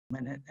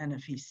at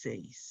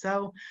NFEC.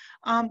 So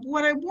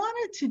what I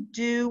wanted to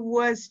do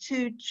was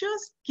to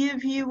just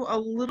give you a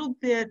little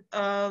bit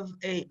of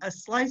a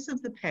slice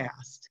of the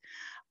past.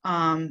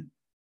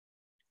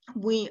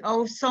 We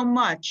owe so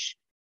much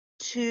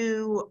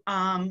to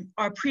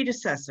our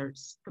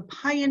predecessors, the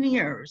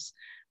pioneers,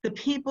 the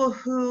people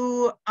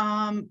who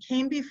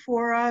came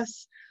before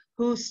us,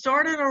 who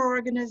started our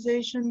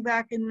organization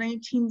back in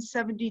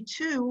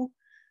 1972,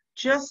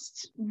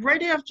 just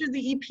right after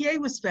the EPA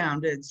was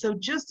founded. So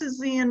just as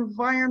the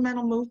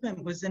environmental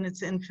movement was in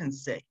its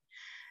infancy.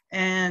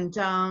 And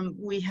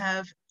we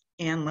have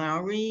Ann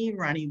Lowry,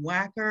 Ronnie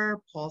Wacker,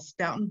 Paul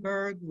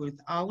Stoutenberg, Ruth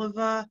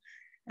Oliva,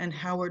 and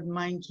Howard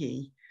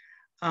Meinke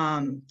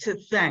to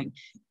thank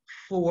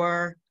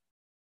for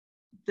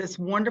this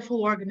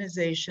wonderful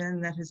organization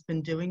that has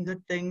been doing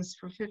good things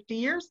for 50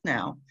 years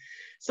now.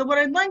 So what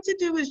I'd like to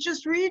do is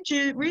just read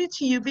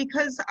to you,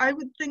 because I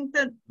would think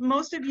that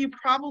most of you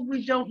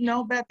probably don't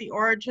know about the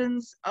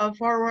origins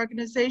of our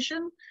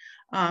organization.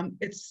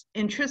 It's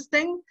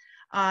interesting.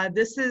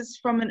 This is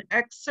from an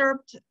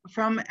excerpt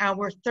from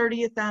our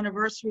 30th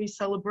anniversary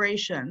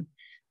celebration,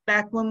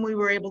 back when we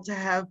were able to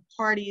have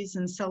parties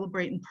and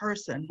celebrate in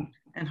person,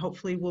 and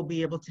hopefully we'll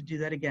be able to do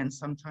that again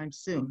sometime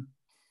soon.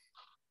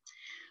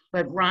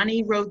 But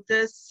Ronnie wrote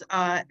this,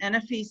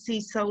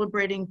 NFEC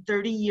celebrating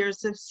 30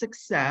 years of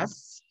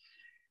success.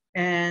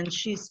 And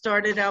she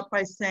started out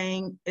by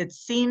saying, it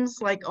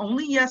seems like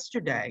only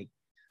yesterday,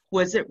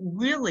 was it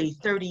really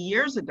 30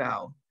 years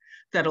ago,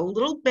 that a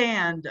little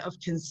band of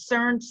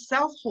concerned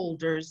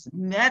self-holders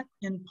met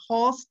in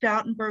Paul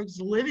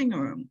Stoutenberg's living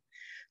room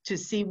to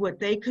see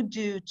what they could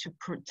do to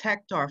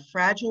protect our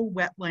fragile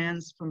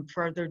wetlands from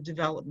further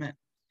development.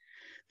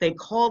 They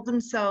called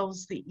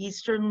themselves the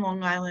Eastern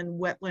Long Island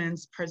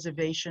Wetlands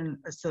Preservation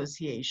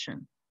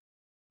Association.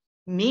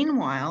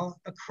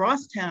 Meanwhile,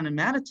 across town in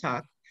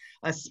Mattituck,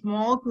 a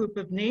small group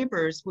of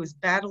neighbors was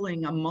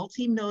battling a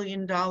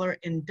multi-million-dollar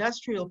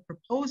industrial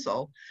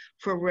proposal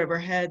for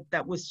Riverhead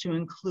that was to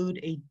include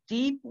a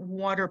deep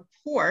water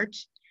port,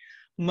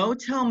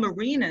 motel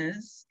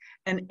marinas,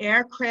 an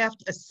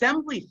aircraft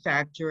assembly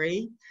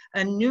factory,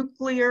 a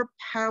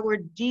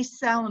nuclear-powered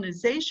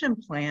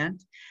desalination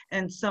plant,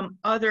 and some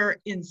other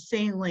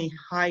insanely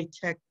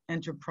high-tech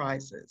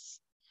enterprises.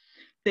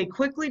 They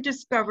quickly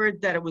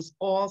discovered that it was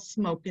all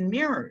smoke and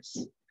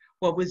mirrors.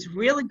 What was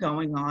really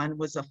going on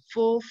was a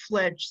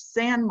full-fledged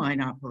sand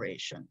mine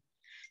operation.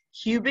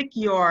 Cubic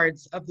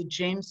yards of the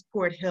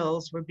Jamesport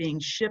Hills were being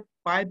shipped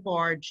by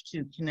barge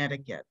to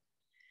Connecticut.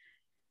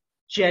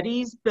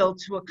 Jetties built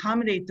to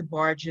accommodate the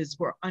barges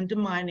were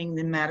undermining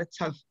the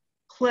Mattituck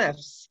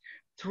cliffs,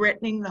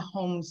 threatening the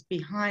homes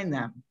behind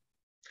them.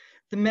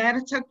 The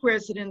Mattituck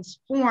residents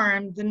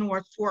formed the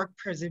North Fork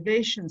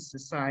Preservation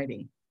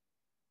Society.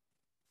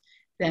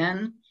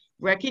 Then,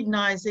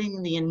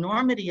 recognizing the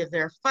enormity of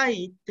their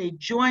fight, they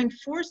joined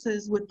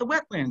forces with the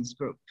Wetlands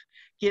Group,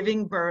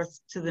 giving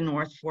birth to the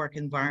North Fork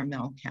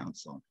Environmental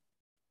Council.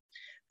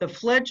 The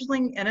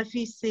fledgling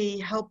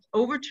NFEC helped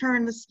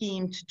overturn the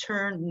scheme to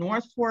turn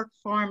North Fork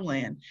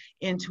farmland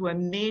into a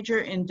major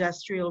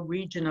industrial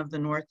region of the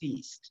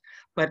Northeast,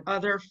 but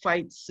other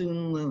fights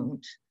soon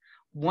loomed.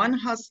 One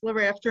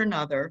hustler after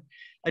another,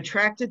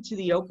 attracted to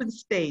the open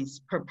space,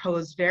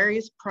 proposed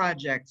various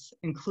projects,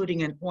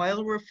 including an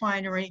oil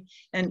refinery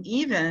and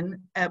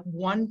even, at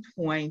one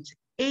point,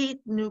 8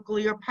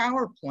 nuclear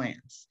power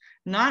plants.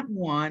 Not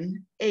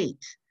 1, 8.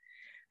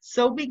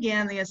 So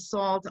began the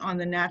assault on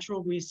the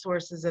natural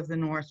resources of the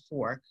North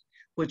Fork,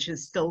 which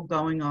is still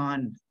going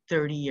on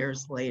 30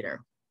 years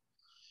later.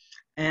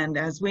 And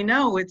as we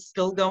know, it's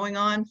still going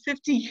on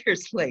 50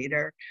 years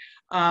later.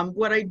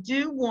 What I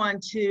do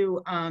want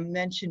to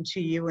mention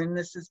to you, and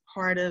this is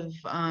part of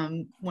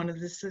one of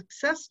the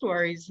success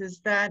stories, is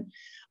that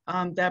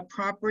that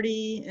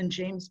property in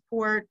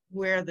Jamesport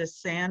where the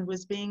sand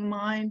was being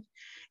mined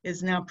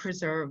is now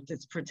preserved.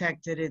 It's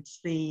protected. It's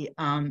the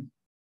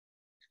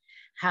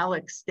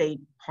Halleck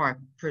State Park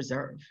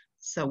Preserve.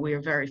 So we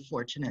are very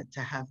fortunate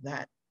to have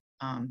that,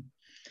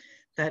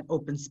 that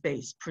open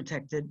space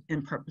protected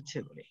in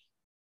perpetuity.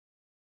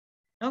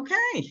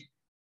 Okay.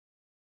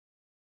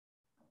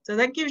 So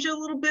that gives you a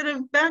little bit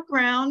of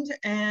background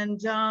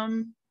and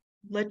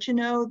let you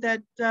know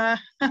that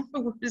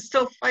we're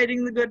still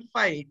fighting the good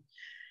fight.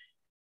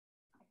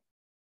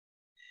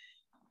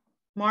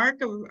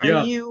 Mark,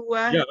 are you?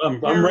 Yeah,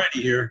 I'm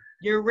ready here.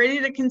 You're ready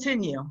to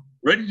continue.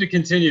 Ready to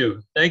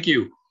continue. Thank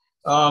you.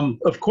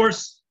 Of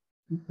course,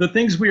 the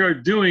things we are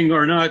doing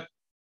are not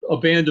a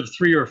band of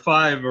 3 or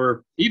 5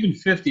 or even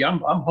 50. I'm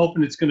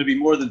hoping it's going to be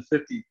more than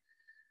 50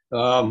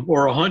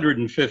 or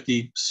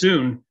 150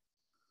 soon.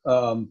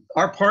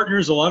 Our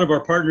partners, a lot of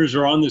our partners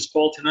are on this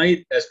call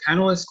tonight as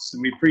panelists,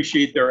 and we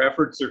appreciate their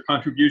efforts, their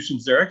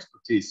contributions, their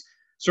expertise.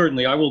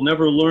 Certainly, I will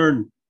never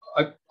learn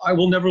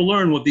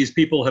what these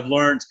people have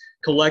learned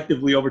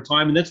collectively over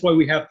time, and that's why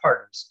we have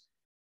partners.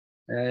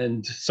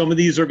 And some of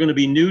these are going to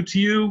be new to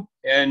you,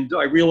 and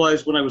I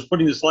realized when I was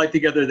putting the slide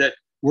together that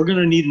we're going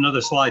to need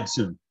another slide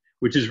soon,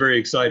 which is very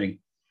exciting.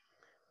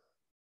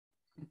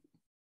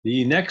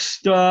 The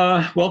next,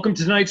 welcome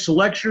to tonight's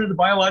lecture, the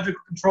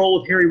biological control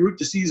of hairy root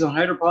disease on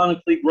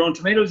hydroponically grown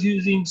tomatoes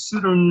using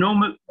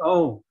pseudomonas.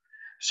 Oh,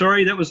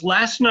 sorry, that was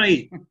last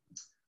night.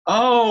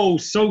 Oh,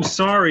 so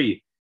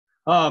sorry.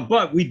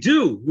 But we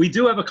do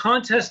have a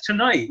contest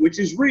tonight, which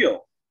is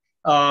real.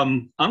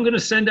 I'm going to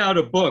send out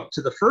a book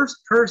to the first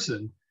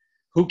person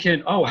who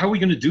can, oh, how are we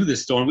going to do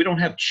this, Dawn? We don't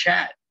have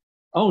chat.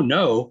 Oh,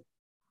 no.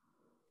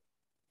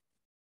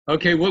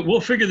 Okay,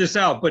 we'll figure this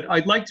out, but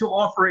I'd like to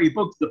offer a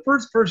book to the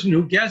first person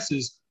who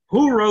guesses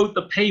who wrote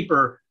the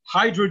paper,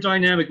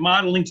 Hydrodynamic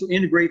Modeling to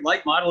Integrate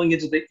Light Modeling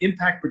into the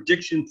Impact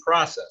Prediction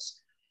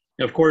Process.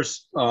 And of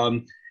course,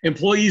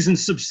 employees and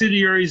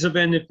subsidiaries of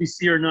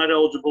NFEC are not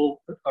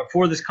eligible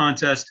for this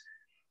contest.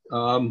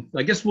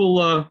 I guess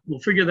we'll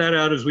figure that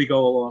out as we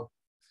go along.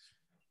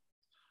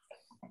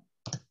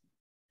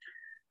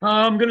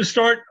 I'm going to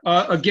start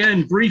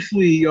again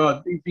briefly.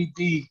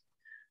 The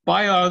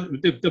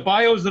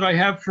bios that I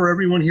have for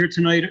everyone here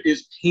tonight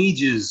is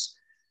pages.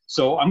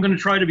 So I'm going to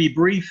try to be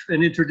brief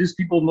and introduce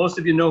people. Most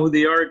of you know who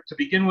they are to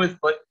begin with,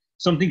 but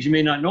some things you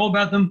may not know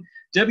about them.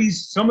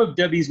 Some of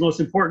Debbie's most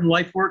important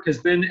life work has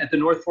been at the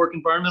North Fork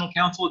Environmental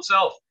Council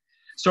itself.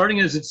 Starting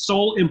as its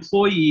sole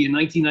employee in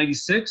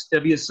 1996,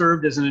 Debbie has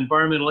served as an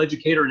environmental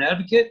educator and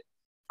advocate,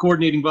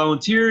 coordinating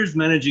volunteers,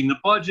 managing the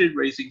budget,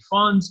 raising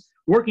funds,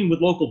 working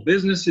with local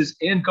businesses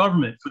and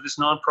government for this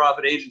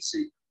nonprofit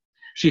agency.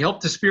 She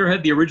helped to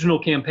spearhead the original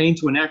campaign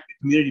to enact the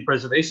Community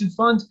Preservation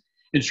Fund,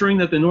 ensuring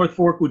that the North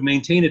Fork would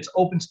maintain its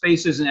open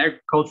spaces and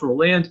agricultural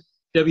land.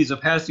 Debbie is a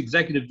past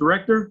executive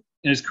director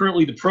and is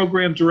currently the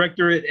program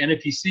director at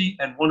NFEC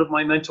and one of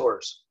my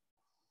mentors.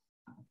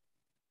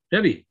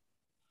 Debbie.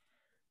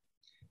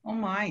 Oh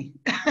my.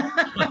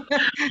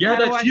 Yeah,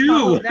 that's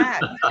you.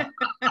 That?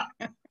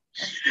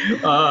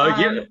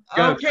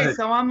 Okay,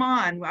 so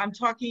I'm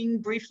talking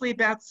briefly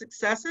about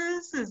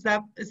successes. Is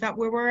that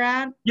where we're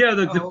at? Yeah,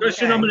 the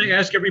question I'm going to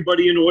ask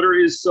everybody in order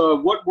is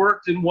what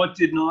worked and what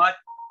did not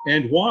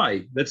and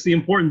why. That's the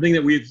important thing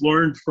that we've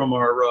learned from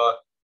our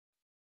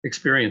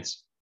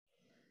experience.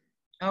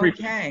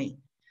 Okay.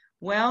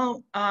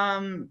 Well,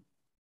 I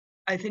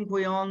think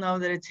we all know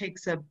that it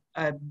takes a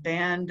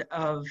band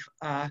of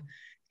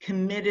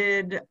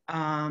committed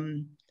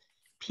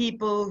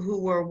people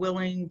who are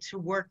willing to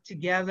work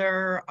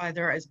together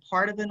either as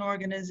part of an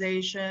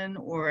organization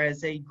or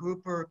as a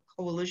group or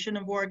coalition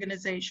of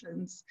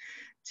organizations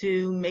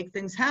to make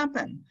things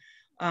happen.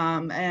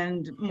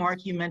 And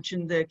Mark, you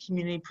mentioned the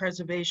Community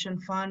Preservation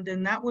Fund,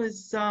 and that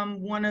was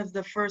one of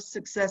the first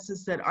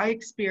successes that I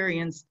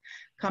experienced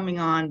coming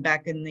on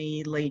back in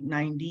the late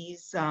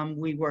 90s.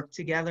 We worked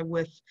together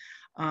with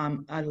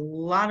a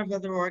lot of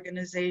other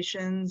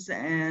organizations,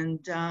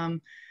 and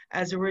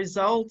as a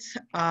result,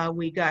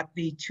 we got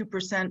the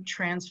 2%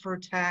 transfer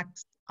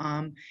tax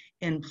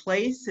in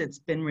place. It's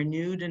been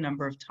renewed a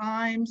number of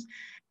times,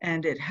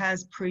 and it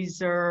has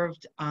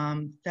preserved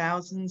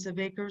thousands of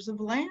acres of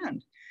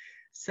land.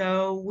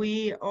 So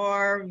we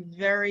are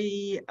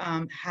very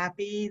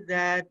happy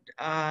that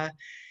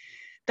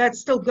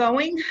that's still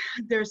going.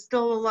 There's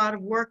still a lot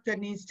of work that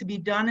needs to be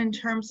done in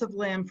terms of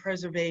land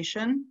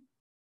preservation.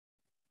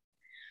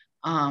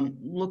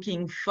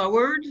 Looking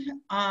forward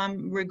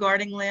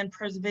regarding land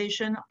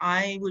preservation,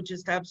 I would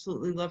just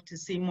absolutely love to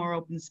see more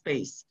open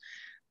space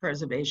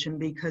preservation,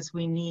 because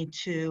we need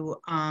to,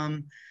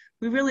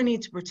 we really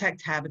need to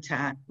protect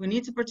habitat. We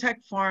need to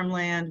protect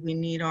farmland. We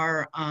need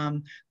our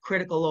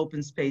critical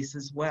open space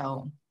as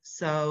well.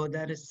 So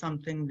that is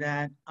something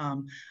that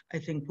I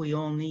think we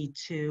all need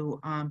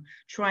to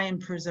try and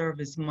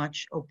preserve as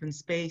much open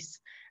space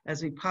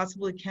as we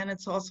possibly can.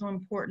 It's also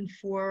important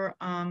for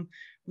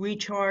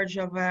recharge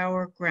of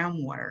our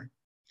groundwater.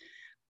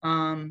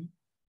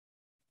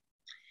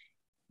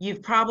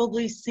 You've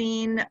probably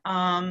seen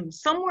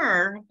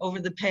somewhere over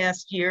the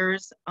past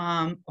years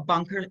a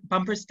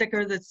bumper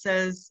sticker that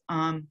says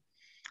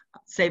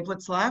save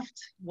what's left.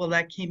 Well,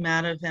 that came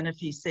out of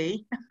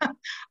NFEC.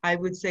 I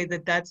would say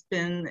that that's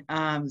been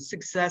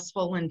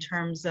successful in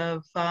terms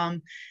of,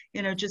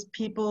 you know, just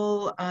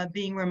people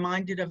being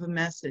reminded of a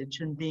message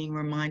and being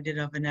reminded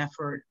of an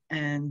effort,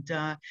 and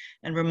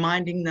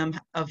reminding them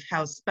of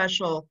how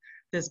special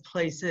this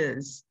place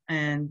is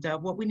and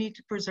what we need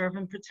to preserve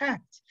and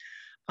protect.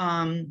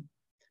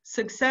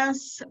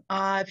 Success,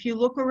 if you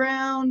look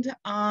around,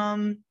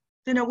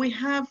 you know, we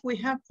have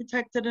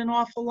protected an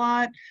awful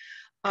lot.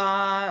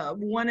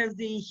 One of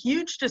the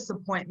huge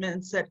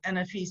disappointments at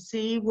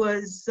NFEC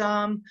was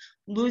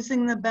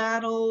losing the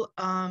battle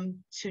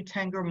to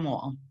Tanger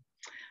Mall.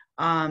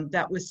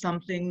 That was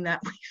something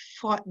that we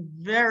fought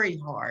very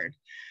hard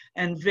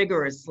and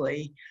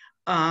vigorously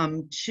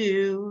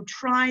to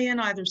try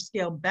and either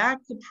scale back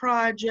the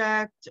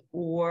project,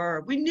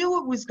 or we knew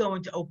it was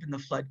going to open the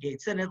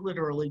floodgates, and it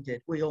literally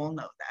did. We all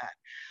know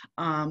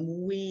that.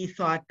 We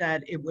thought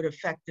that it would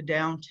affect the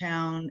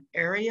downtown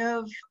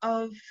area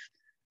of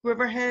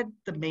Riverhead,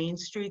 the Main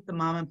Street, the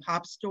mom and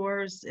pop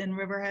stores in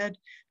Riverhead,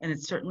 and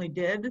it certainly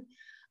did.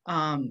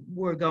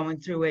 We're going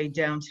through a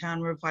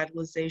downtown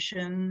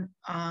revitalization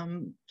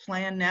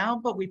plan now,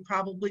 but we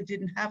probably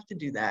didn't have to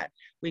do that.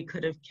 We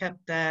could have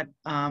kept that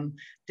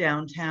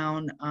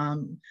downtown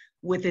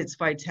with its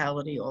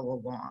vitality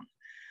all along.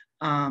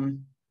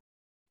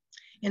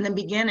 In the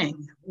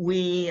beginning,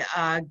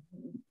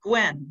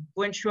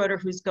 Gwynn Schroeder,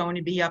 who's going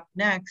to be up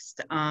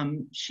next,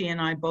 she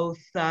and I both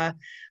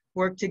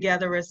worked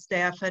together as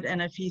staff at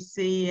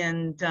NFEC,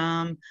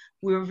 and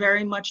we were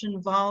very much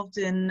involved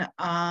in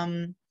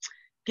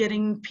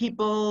getting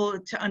people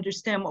to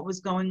understand what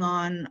was going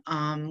on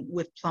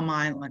with Plum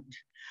Island.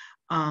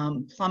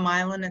 Plum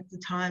Island at the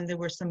time, there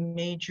were some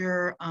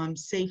major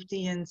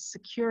safety and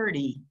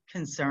security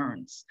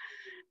concerns.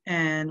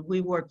 And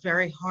we worked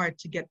very hard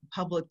to get the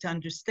public to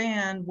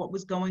understand what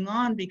was going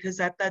on,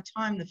 because at that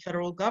time, the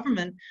federal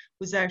government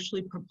was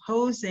actually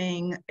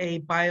proposing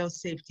a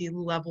biosafety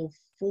level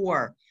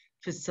 4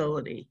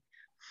 facility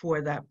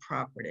for that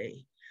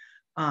property.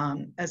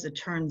 As it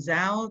turns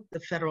out, the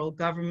federal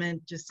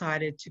government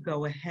decided to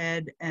go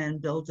ahead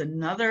and build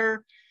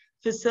another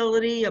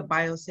facility, a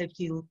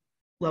biosafety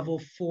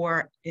level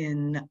 4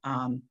 in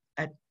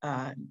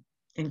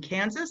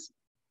Kansas,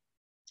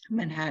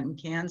 Manhattan,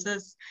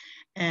 Kansas.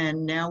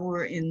 And now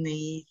we're in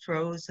the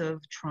throes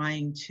of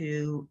trying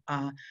to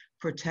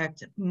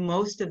protect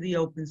most of the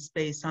open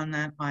space on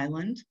that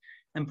island,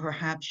 and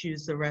perhaps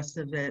use the rest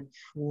of it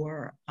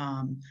for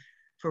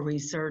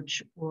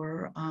research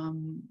or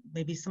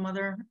maybe some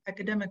other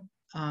academic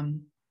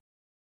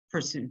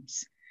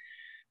pursuits.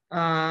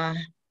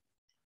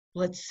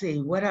 Let's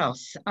see, what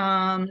else?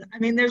 I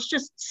mean, there's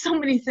just so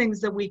many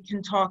things that we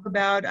can talk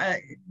about.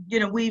 You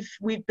know,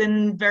 we've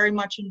been very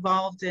much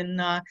involved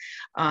in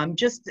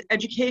just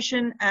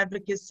education,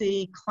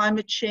 advocacy,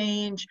 climate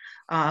change,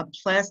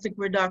 plastic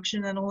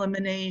reduction and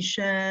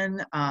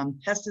elimination,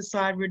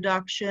 pesticide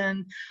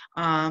reduction,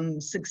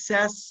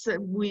 success.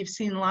 We've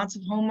seen lots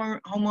of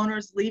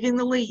homeowners leaving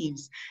the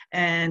leaves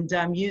and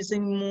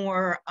using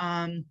more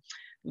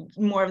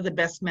of the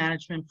best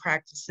management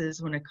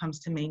practices when it comes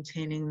to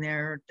maintaining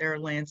their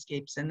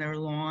landscapes and their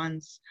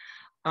lawns.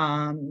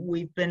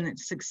 We've been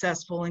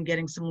successful in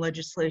getting some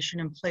legislation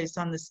in place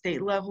on the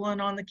state level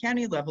and on the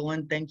county level.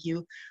 And thank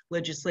you,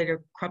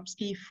 Legislator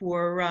Krupski,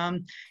 for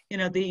you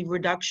know, the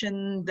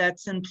reduction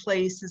that's in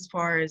place as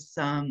far as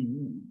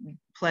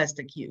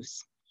plastic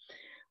use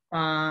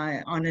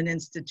on an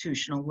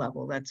institutional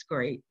level. That's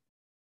great.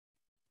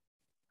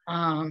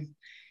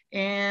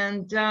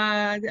 And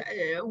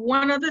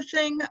one other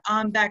thing,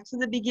 back to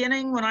the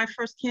beginning, when I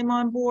first came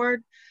on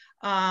board,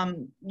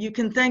 you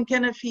can thank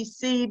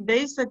NFEC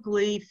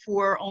basically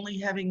for only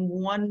having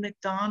one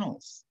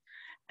McDonald's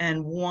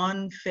and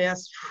one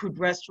fast food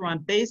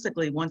restaurant,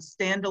 basically one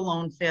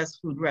standalone fast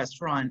food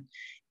restaurant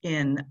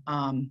in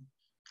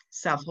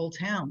Southold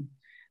Town.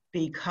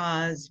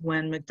 Because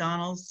when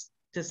McDonald's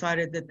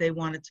decided that they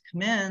wanted to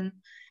come in,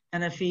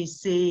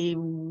 NFEC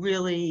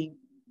really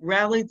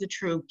rallied the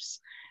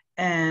troops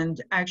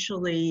and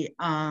actually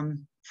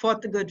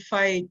fought the good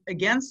fight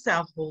against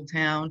Southold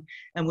Town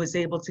and was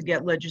able to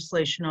get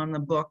legislation on the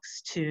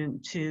books to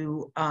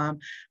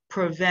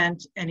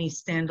prevent any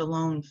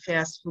standalone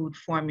fast food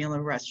formula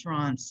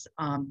restaurants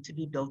to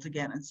be built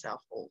again in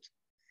Southold.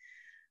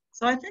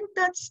 So I think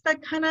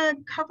that kind of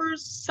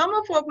covers some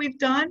of what we've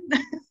done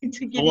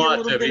to give you a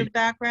little bit of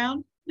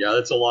background. Yeah,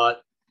 that's a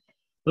lot.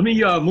 Let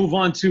me move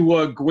on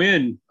to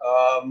Gwynn.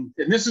 And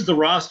this is the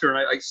roster.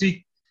 And I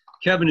see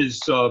Kevin is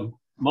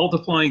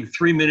multiplying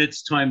 3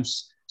 minutes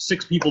times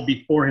 6 people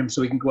before him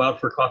so he can go out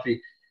for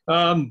coffee.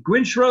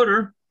 Gwynn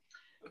Schroeder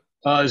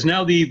is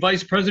now the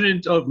Vice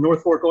President of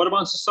North Fork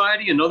Audubon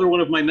Society, another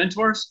one of my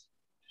mentors.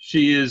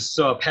 She is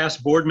a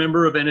past board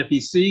member of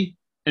NFEC,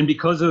 and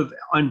because of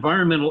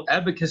environmental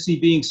advocacy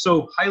being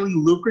so highly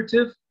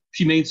lucrative,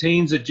 she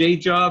maintains a day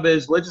job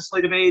as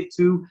legislative aide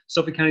to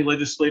Suffolk County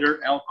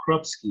Legislator Al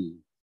Krupski.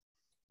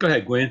 Go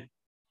ahead, Gwynn.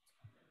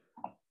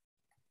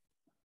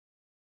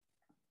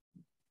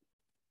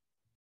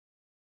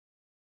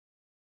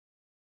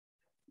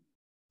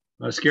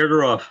 I scared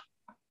her off.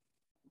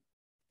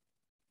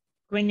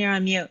 Gwynn, you're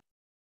on mute.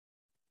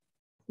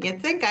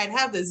 You'd think I'd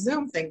have the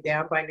Zoom thing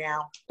down by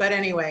now. But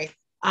anyway,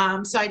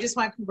 so I just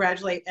want to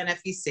congratulate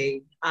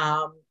NFEC.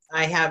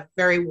 I have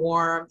very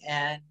warm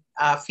and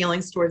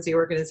feelings towards the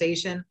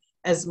organization.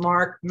 As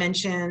Mark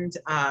mentioned,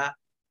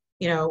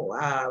 you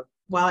know,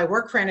 while I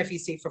worked for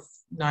NFEC for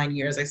 9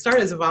 years, I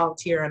started as a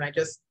volunteer and I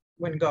just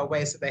wouldn't go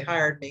away, so they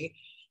hired me.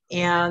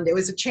 And it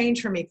was a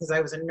change for me because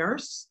I was a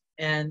nurse.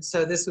 And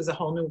so this was a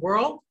whole new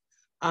world.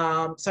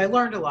 So I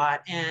learned a lot,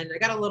 and I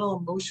got a little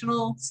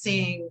emotional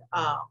seeing,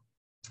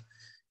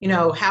 you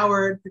know,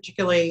 Howard,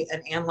 particularly,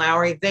 and Ann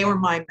Lowry. They were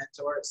my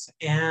mentors,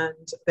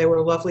 and they were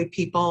lovely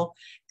people.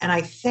 And I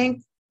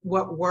think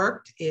what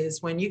worked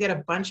is when you get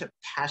a bunch of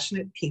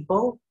passionate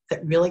people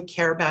that really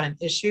care about an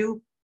issue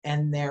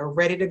and they're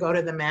ready to go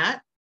to the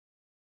mat,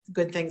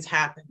 good things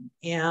happen.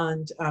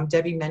 And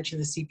Debbie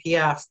mentioned the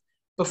CPF.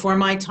 Before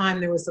my time,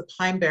 there was the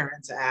Pine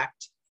Barrens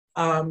Act.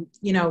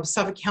 You know,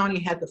 Suffolk County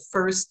had the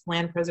first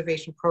land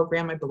preservation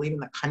program, I believe, in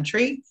the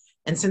country.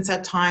 And since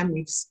that time,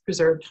 we've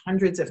preserved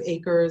hundreds of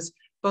acres,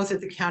 both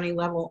at the county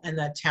level and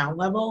the town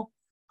level.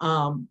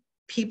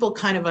 People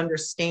kind of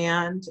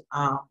understand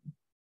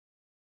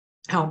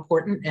how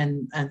important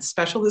and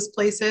special this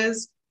place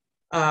is.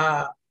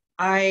 I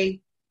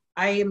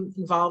am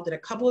involved in a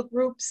couple of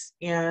groups,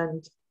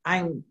 and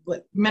I'm,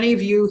 like many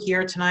of you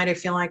here tonight, I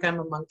feel like I'm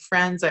among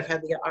friends. I've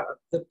had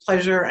the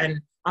pleasure and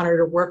honor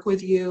to work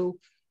with you.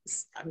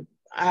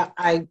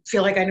 I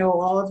feel like I know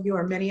all of you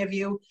or many of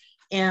you,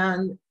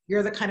 and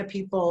you're the kind of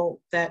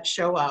people that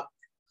show up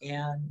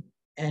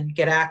and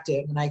get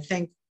active. And I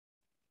think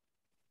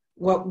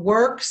what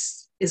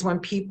works is when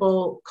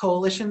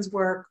coalitions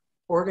work,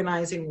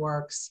 organizing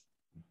works,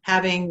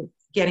 getting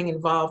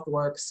involved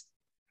works,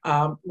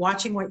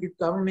 watching what your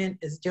government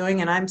is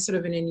doing. And I'm sort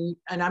of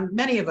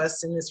many of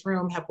us in this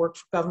room have worked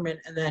for government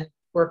and then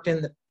worked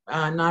in the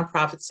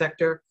nonprofit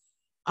sector.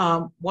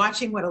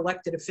 Watching what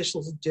elected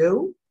officials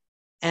do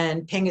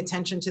and paying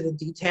attention to the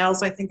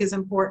details, I think, is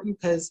important,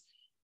 because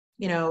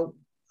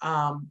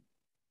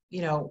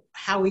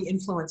how we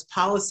influence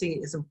policy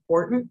is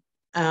important.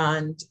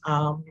 And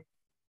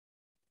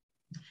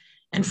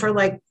for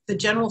like the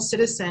general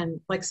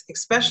citizen, like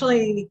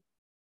especially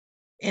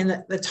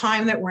in the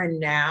time that we're in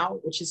now,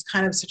 which is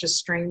kind of such a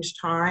strange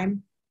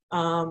time,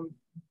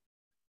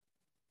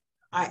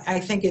 I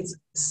think it's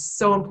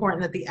so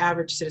important that the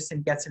average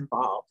citizen gets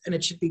involved, and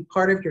it should be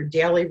part of your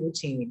daily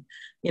routine.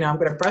 I'm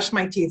going to brush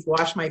my teeth,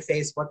 wash my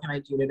face. What can I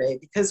do today?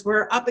 Because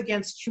we're up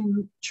against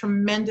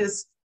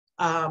tremendous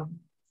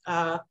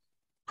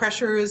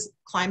pressures.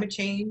 Climate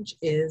change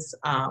is,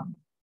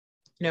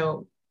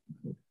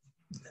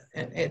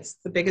 it's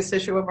the biggest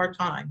issue of our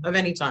time, of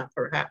any time,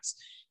 perhaps.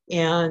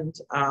 And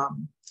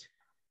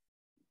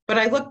but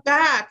I look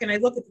back and I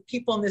look at the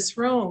people in this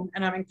room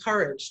and I'm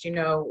encouraged,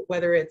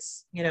 whether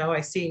it's,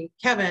 I see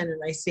Kevin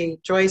and I see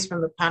Joyce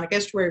from the Panic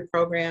Estuary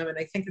program, and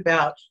I think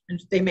about,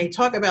 and they may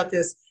talk about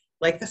this,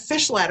 like the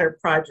fish ladder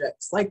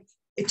projects, like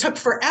it took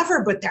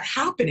forever, but they're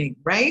happening,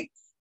 right?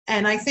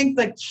 And I think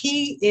the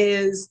key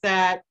is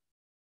that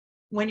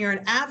when you're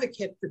an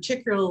advocate,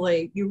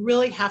 particularly, you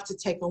really have to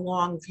take a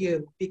long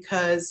view,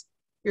 because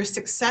your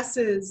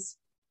successes,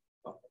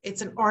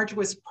 it's an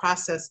arduous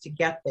process to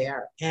get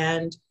there.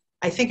 And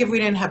I think if we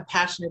didn't have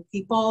passionate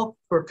people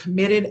who are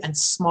committed and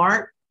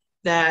smart,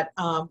 that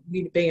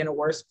we'd be in a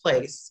worse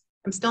place.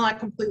 I'm still not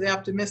completely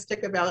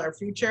optimistic about our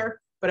future,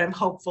 but I'm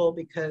hopeful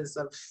because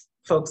of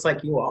folks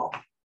like you all.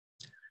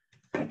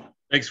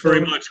 Thanks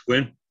very much,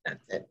 Gwynn.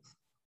 That's it.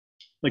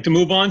 I'd like to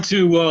move on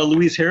to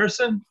Louise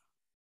Harrison.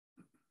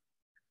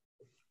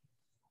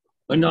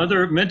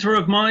 Another mentor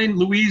of mine.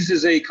 Louise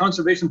is a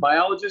conservation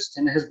biologist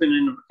and has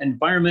been an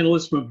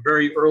environmentalist from a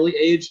very early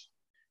age.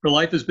 Her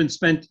life has been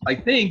spent, I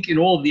think, in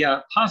all of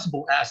the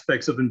possible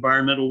aspects of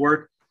environmental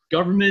work,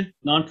 government,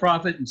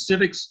 nonprofit, and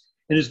civics.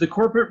 And is the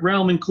corporate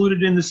realm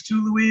included in this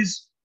too,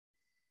 Louise?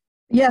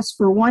 Yes,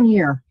 for 1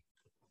 year.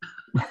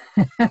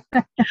 That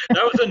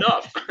was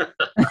enough.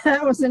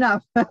 That was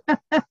enough.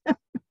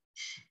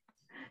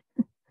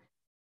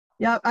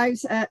 Yeah,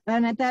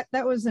 and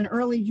that was an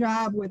early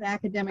job with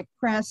Academic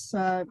Press,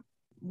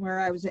 where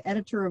I was the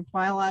editor of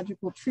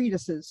biological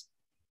treatises,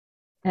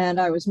 and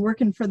I was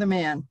working for the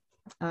man.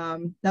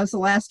 That was the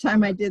last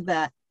time I did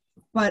that,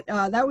 but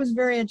that was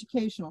very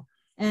educational.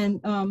 And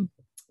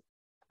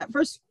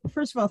first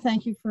of all,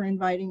 thank you for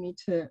inviting me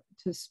to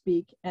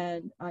speak.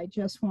 And I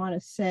just want to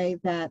say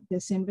that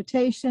this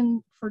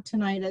invitation for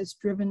tonight has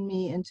driven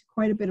me into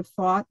quite a bit of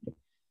thought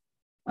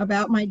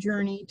about my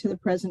journey to the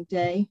present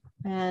day.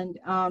 And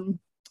I'm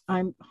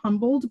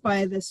humbled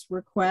by this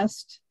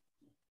request.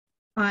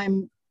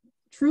 I'm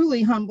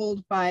truly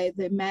humbled by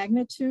the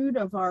magnitude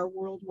of our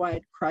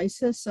worldwide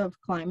crisis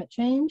of climate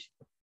change,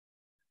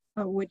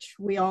 which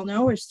we all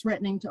know is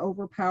threatening to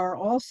overpower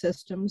all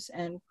systems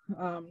and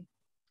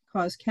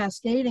cause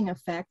cascading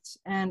effects.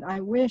 And I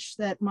wish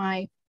that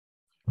my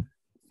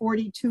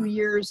 42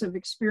 years of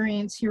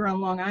experience here on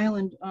Long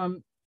Island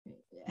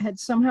had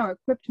somehow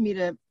equipped me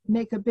to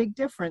make a big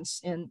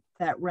difference in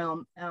that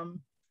realm.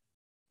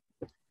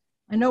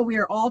 I know we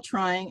are all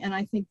trying, and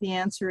I think the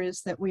answer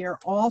is that we are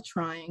all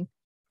trying.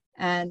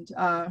 And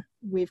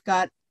we've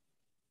got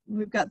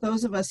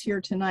those of us here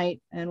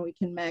tonight, and we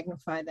can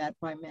magnify that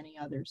by many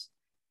others.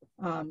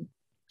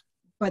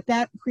 But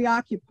that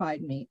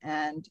preoccupied me,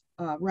 and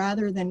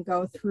rather than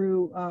go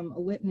through a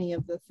litany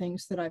of the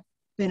things that I've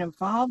been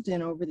involved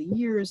in over the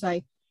years,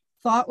 I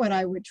thought what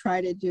I would try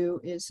to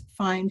do is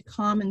find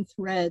common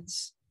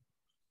threads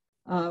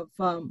of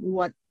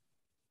what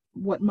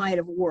might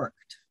have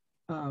worked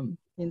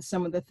in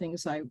some of the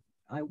things I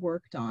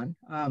worked on.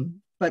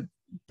 But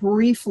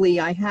briefly,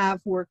 I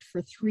have worked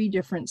for 3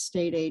 different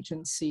state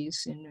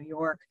agencies in New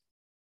York,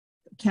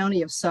 the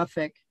County of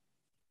Suffolk,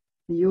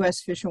 the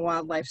U.S. Fish and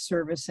Wildlife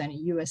Service, and a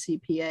U.S.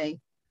 EPA,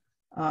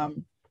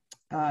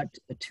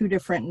 2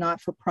 different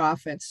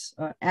not-for-profits,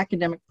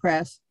 Academic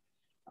Press,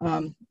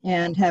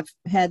 and have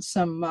had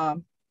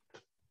some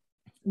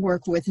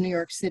work with New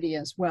York City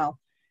as well.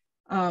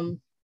 And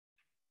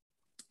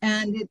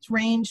it's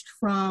ranged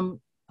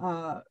from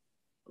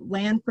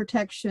land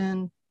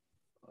protection,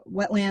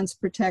 wetlands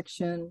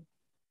protection,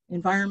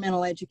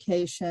 environmental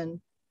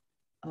education,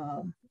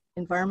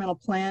 environmental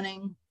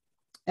planning,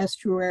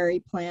 estuary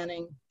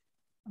planning,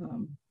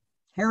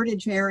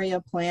 heritage area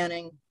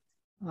planning.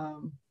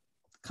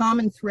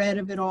 Common thread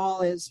of it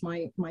all is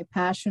my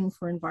passion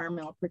for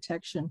environmental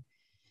protection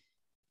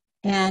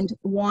and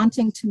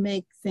wanting to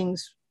make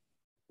things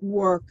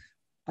work.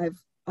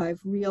 I've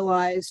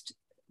realized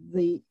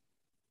the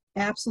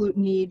absolute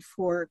need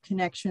for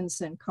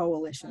connections and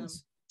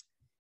coalitions.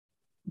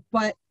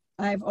 But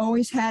I've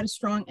always had a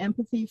strong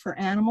empathy for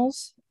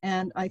animals,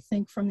 and I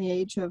think from the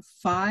age of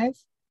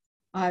 5,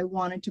 I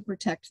wanted to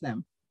protect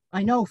them.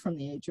 I know from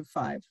the age of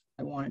 5,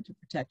 I wanted to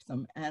protect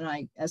them.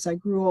 And as I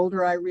grew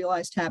older, I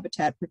realized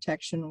habitat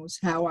protection was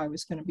how I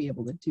was going to be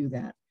able to do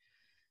that.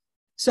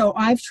 So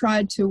I've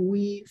tried to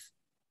weave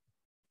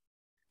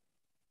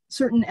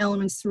certain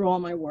elements through all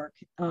my work,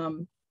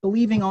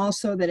 believing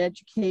also that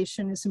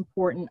education is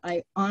important.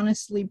 I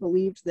honestly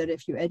believed that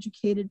if you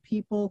educated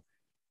people,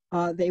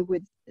 they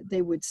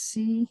would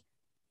see.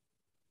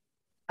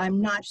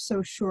 I'm not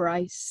so sure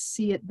I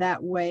see it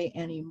that way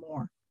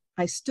anymore.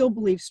 I still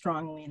believe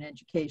strongly in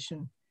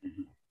education,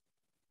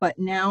 but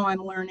now I'm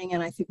learning,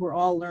 and I think we're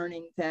all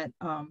learning, that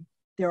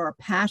there are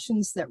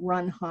passions that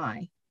run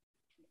high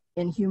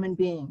in human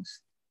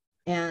beings,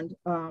 and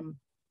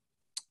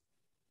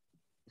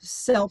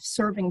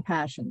self-serving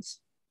passions,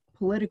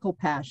 political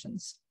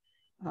passions,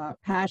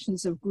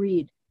 passions of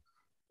greed.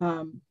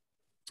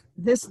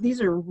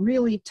 These are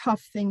really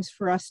tough things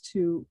for us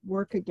to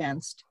work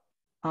against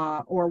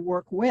or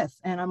work with.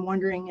 And I'm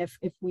wondering if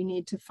we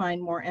need to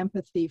find more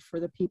empathy for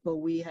the people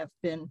we have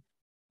been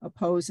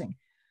opposing.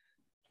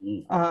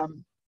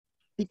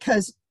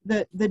 Because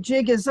the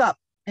jig is up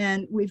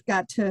and we've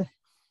got to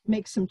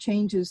make some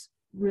changes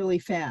really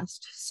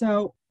fast.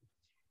 So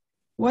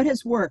what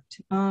has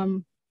worked?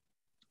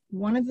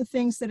 One of the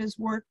things that has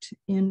worked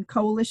in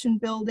coalition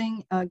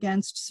building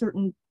against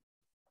certain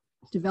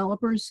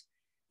developers,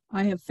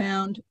 I have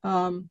found,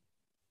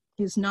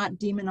 is not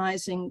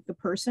demonizing the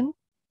person,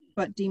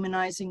 but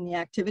demonizing the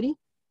activity.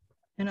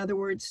 In other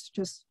words,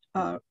 just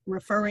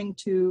referring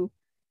to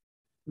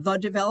the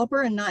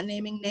developer and not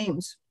naming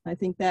names. I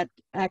think that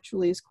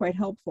actually is quite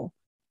helpful.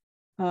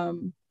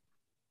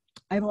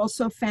 I've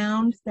also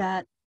found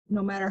that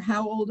no matter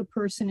how old a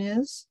person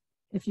is,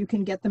 if you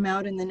can get them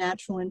out in the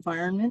natural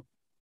environment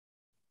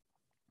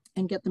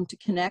and get them to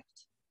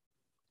connect,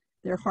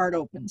 their heart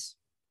opens.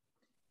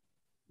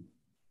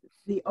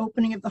 The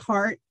opening of the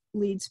heart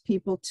leads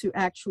people to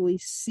actually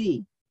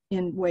see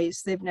in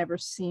ways they've never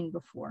seen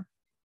before.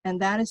 And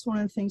that is one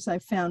of the things I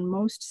found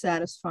most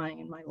satisfying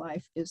in my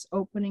life, is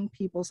opening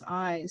people's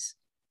eyes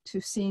to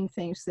seeing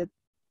things that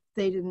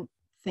they didn't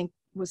think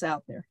was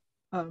out there.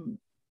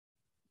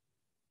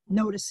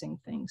 Noticing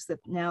things that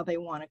now they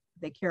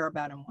care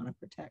about and want to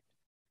protect.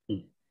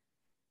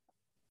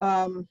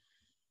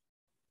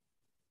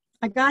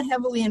 I got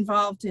heavily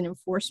involved in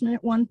enforcement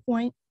at one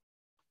point,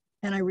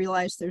 and I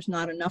realized there's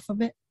not enough of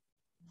it.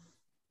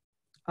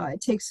 It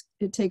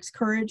takes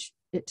courage,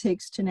 it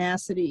takes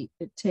tenacity,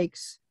 it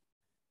takes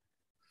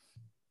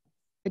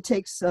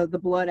the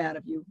blood out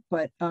of you,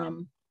 but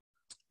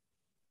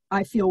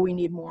I feel we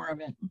need more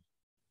of it.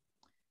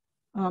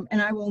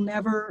 And I will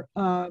never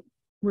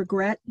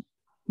regret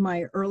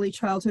my early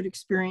childhood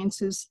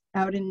experiences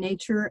out in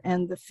nature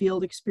and the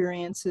field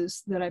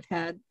experiences that I've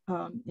had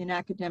in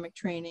academic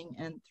training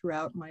and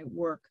throughout my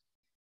work.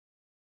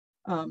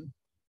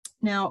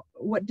 Now,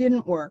 what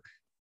didn't work,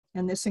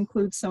 and this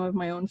includes some of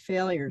my own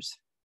failures,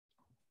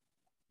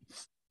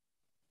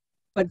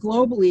 but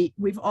globally,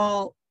 we've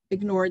all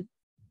ignored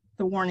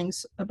the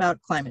warnings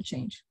about climate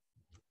change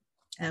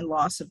and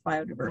loss of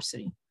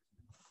biodiversity.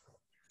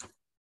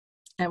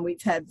 And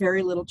we've had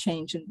very little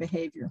change in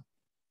behavior.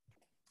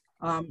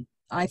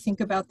 I think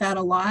about that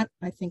a lot.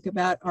 I think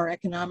about our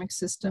economic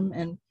system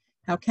and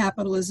how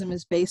capitalism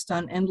is based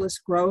on endless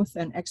growth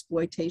and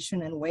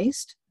exploitation and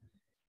waste.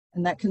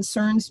 And that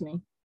concerns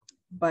me,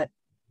 but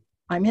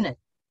I'm in it.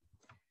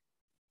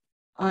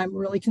 I'm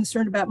really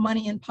concerned about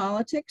money in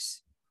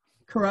politics,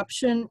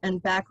 corruption,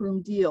 and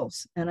backroom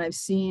deals. And I've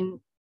seen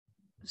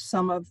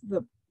some of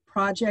the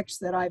projects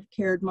that I've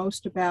cared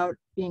most about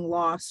being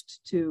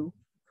lost to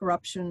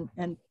corruption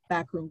and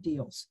backroom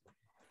deals.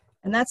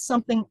 And that's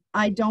something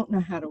I don't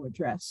know how to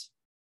address.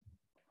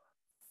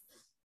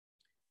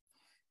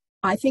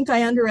 I think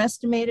I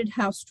underestimated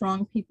how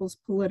strong people's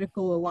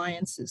political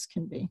alliances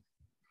can be.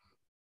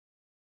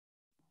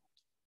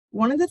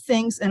 One of the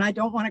things, and I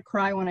don't want to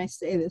cry when I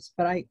say this,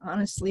 but I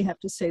honestly have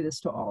to say this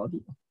to all of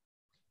you.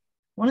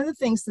 One of the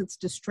things that's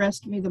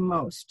distressed me the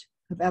most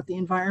about the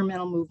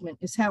environmental movement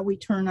is how we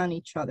turn on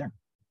each other.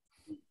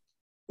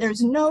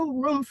 There's no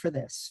room for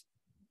this,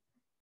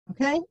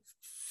 okay?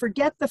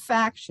 Forget the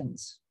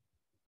factions.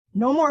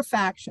 No more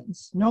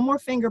factions, no more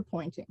finger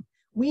pointing.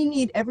 We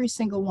need every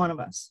single one of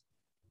us.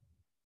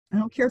 I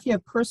don't care if you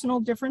have personal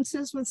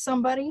differences with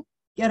somebody,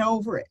 get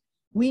over it.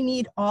 We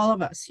need all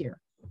of us here.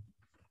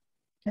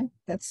 Okay,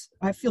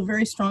 I feel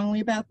very strongly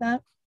about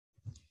that.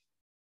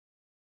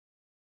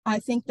 I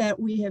think that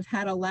we have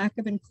had a lack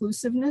of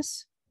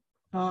inclusiveness,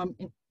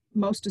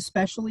 most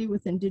especially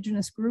with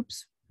Indigenous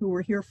groups who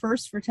were here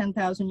first for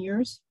 10,000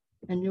 years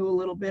and knew a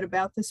little bit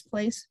about this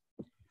place.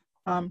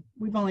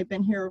 We've only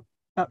been here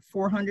about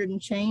 400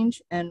 and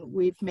change, and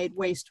we've made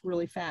waste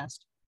really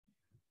fast.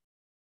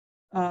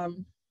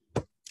 And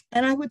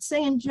I would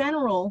say in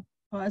general,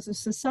 as a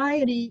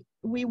society,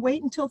 we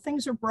wait until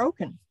things are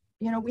broken.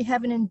 You know, we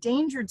have an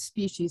Endangered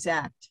Species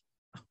Act.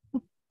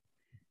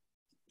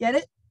 Get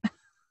it?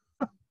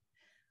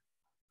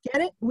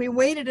 Get it? We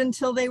waited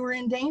until they were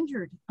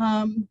endangered.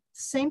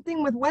 Same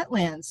thing with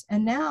wetlands.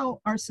 And now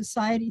our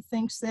society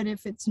thinks that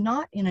if it's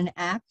not in an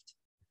act,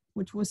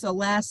 which was a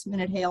last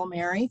minute Hail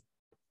Mary,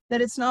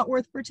 that it's not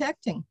worth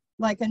protecting,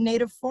 like a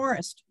native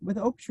forest with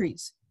oak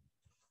trees.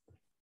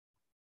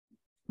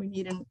 We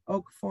need an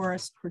Oak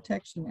Forest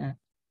Protection Act.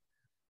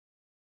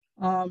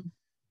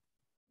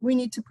 We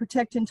need to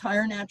protect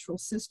entire natural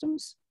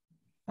systems.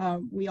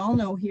 We all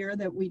know here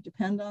that we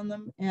depend on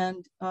them,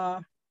 and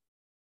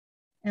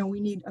we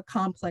need a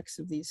complex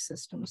of these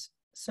systems.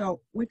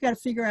 So we've got to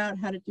figure out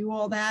how to do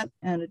all that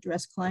and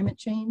address climate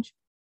change.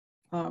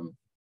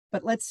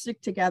 But let's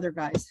stick together,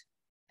 guys.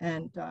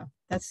 And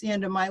that's the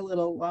end of my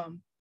little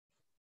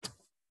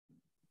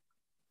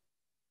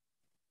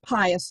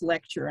pious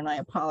lecture, and I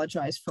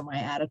apologize for my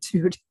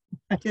attitude.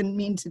 I didn't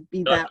mean to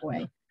be that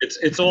way.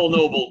 It's all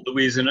noble,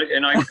 Louise, and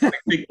I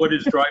think what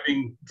is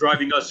driving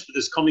us for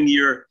this coming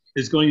year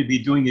is going to be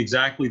doing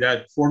exactly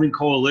that, forming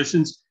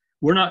coalitions.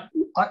 We're not,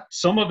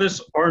 some of us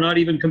are not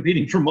even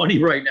competing for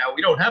money right now.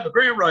 We don't have a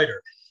grant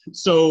writer.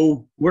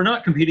 So we're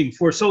not competing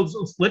for, so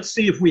let's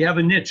see if we have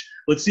a niche.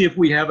 Let's see if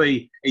we have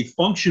a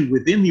function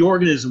within the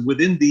organism,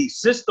 within the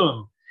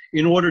system,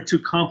 in order to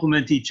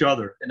complement each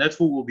other. And that's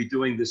what we'll be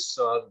doing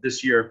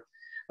this year.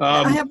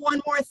 I have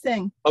one more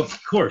thing. Of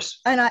course.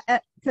 And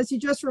because you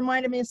just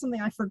reminded me of something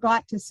I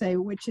forgot to say,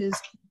 which is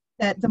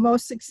that the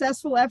most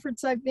successful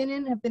efforts I've been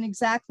in have been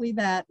exactly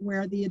that,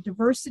 where the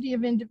diversity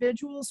of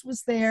individuals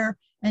was there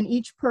and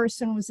each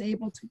person was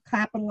able to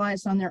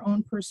capitalize on their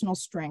own personal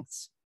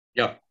strengths.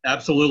 Yeah,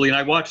 absolutely. And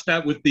I watched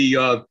that with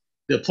the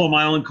Plum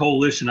Island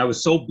Coalition. I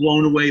was so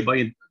blown away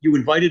by, you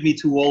invited me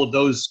to all of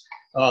those,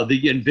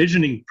 the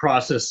envisioning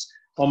process.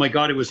 Oh my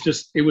God, it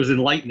was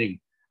enlightening.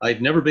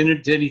 I'd never been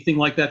into anything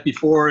like that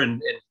before, and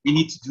we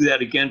need to do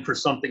that again for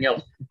something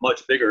else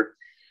much bigger.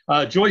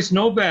 Joyce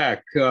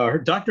Novak, her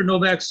Dr.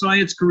 Novak's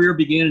science career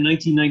began in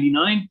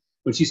 1999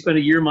 when she spent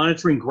a year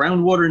monitoring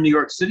groundwater in New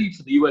York City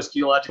for the U.S.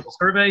 Geological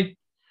Survey.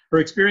 Her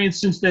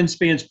experience since then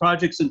spans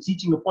projects and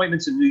teaching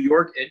appointments in New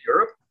York and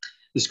Europe.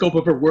 The scope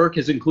of her work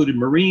has included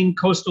marine,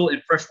 coastal,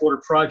 and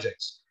freshwater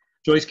projects.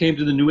 Joyce came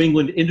to the New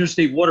England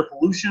Interstate Water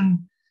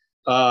Pollution,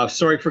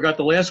 sorry, forgot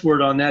the last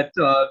word on that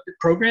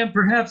program,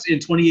 perhaps, in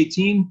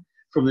 2018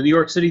 from the New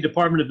York City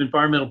Department of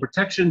Environmental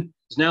Protection,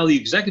 is now the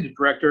executive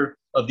director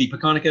of the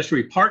Peconic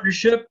Estuary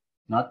Partnership,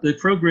 not the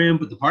program,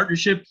 but the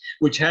partnership,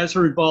 which has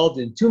her involved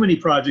in too many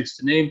projects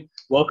to name.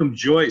 Welcome,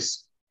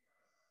 Joyce.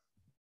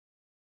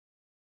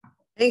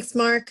 Thanks,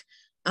 Mark.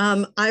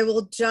 I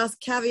will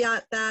just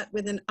caveat that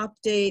with an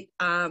update.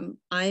 I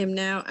am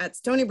now at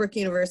Stony Brook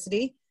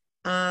University.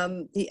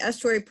 The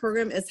estuary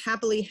program is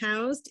happily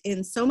housed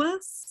in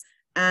SOMAS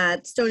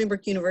at Stony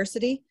Brook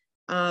University,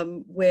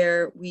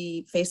 where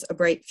we face a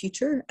bright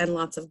future and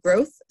lots of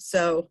growth.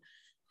 So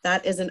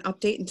that is an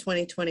update in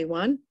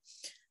 2021.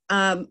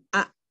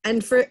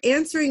 And for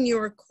answering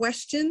your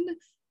question,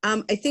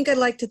 I think I'd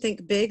like to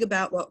think big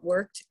about what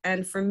worked.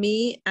 And for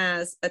me,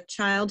 as a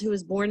child who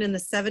was born in the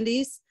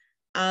 70s,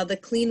 the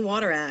Clean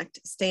Water Act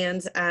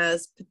stands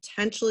as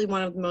potentially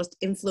one of the most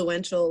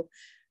influential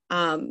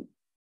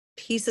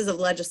pieces of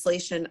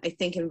legislation, I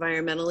think,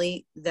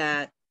 environmentally,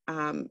 that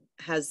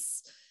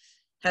has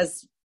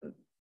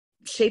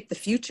shaped the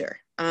future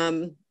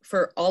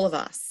for all of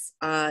us.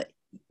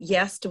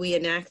 Yes, do we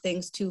enact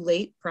things too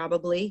late?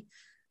 Probably.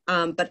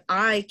 But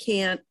I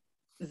can't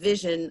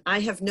vision,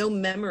 I have no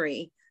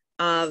memory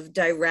of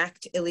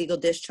direct illegal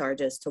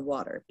discharges to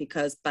water,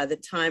 because by the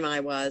time I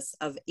was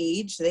of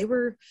age, they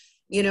were,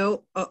 you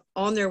know,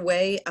 on their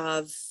way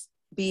of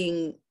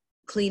being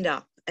cleaned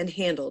up and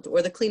handled,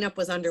 or the cleanup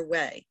was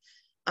underway.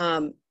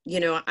 You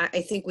know,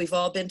 I think we've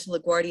all been to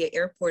LaGuardia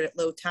Airport at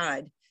low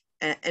tide,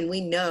 and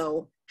we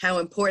know how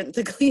important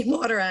the Clean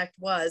Water Act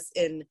was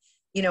in,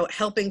 you know,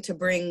 helping to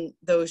bring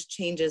those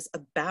changes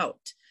about.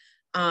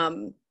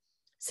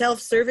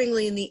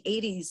 Self-servingly in the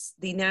 80s,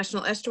 the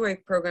national estuary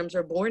programs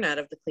were born out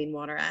of the Clean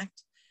Water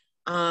Act.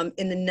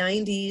 In the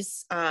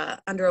 90s,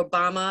 under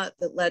Obama,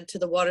 that led to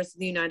the Waters of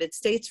the United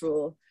States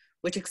rule,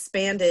 which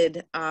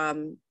expanded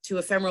to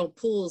ephemeral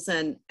pools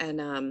and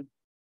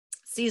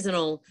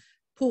seasonal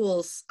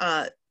pools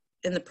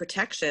in the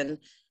protection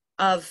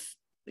of,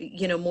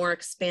 you know, more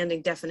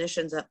expanding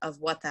definitions of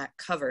what that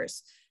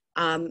covers.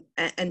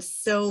 And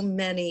so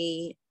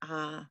many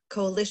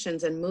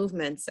coalitions and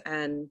movements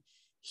and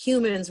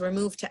humans were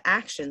moved to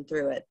action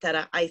through it,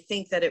 that I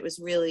think that it was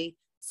really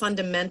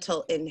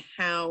fundamental in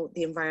how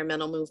the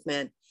environmental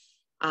movement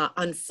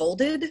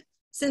unfolded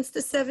since the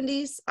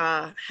 70s,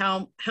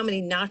 how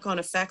many knock-on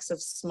effects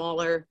of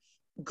smaller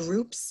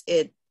groups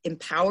it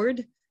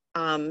empowered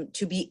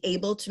to be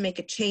able to make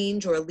a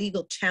change or a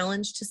legal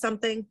challenge to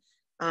something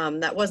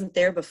that wasn't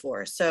there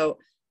before. So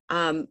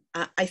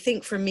I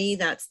think for me,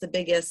 that's the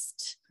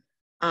biggest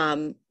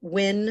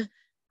win.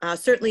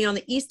 Certainly on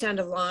the east end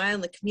of Long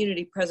Island, the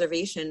community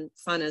preservation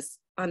fund is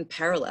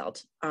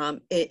unparalleled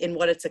in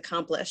what it's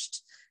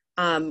accomplished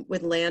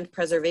with land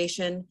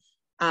preservation.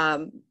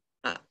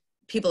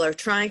 People are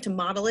trying to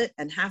model it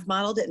and have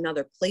modeled it in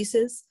other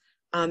places.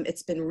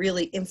 It's been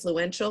really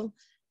influential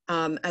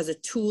as a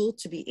tool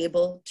to be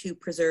able to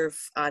preserve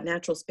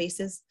natural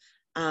spaces.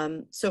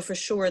 So for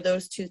sure,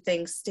 those two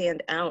things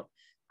stand out.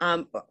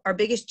 Our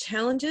biggest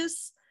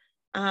challenges,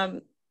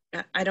 I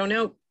don't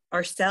know,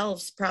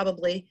 ourselves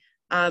probably,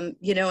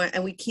 you know,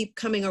 and we keep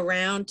coming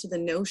around to the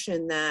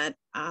notion that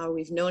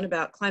we've known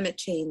about climate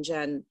change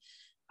and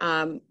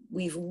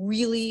we've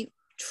really,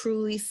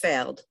 truly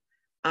failed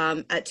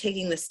at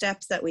taking the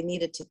steps that we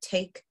needed to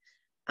take.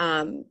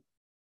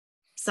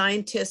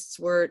 Scientists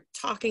were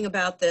talking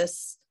about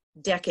this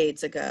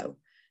decades ago.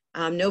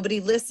 Nobody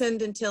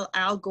listened until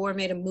Al Gore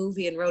made a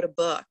movie and wrote a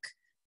book.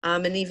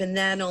 And even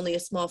then, only a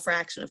small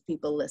fraction of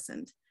people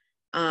listened.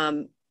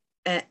 And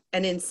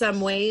in some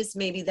ways,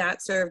 maybe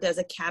that served as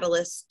a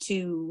catalyst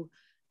to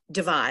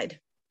divide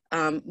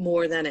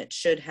more than it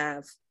should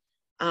have.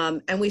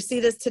 And we see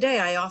this today.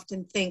 I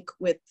often think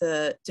with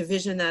the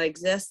division that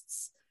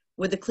exists,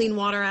 would the Clean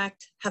Water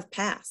Act have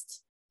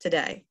passed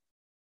today?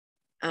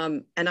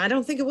 And I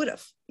don't think it would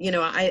have. You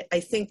know, I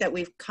think that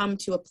we've come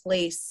to a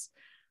place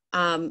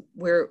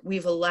where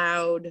we've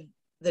allowed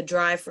the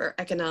drive for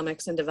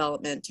economics and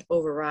development to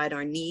override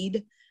our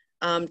need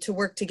to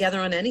work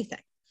together on anything.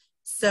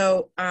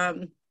 So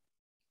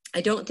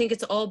I don't think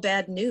it's all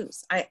bad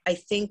news. I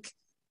think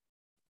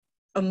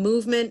a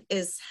movement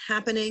is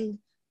happening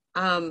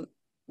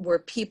where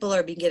people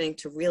are beginning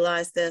to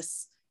realize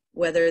this,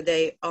 whether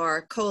they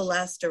are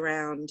coalesced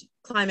around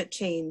climate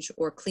change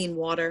or clean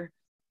water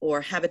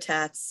or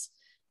habitats.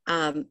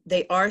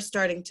 They are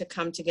starting to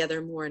come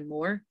together more and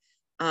more.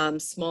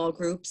 Small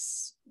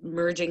groups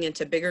merging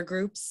into bigger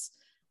groups,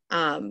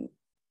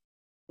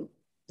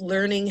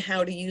 learning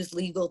how to use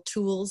legal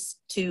tools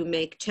to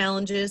make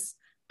challenges.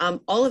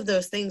 All of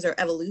those things are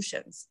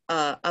evolutions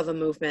of a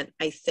movement.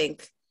 I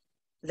think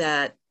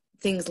that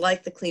things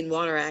like the Clean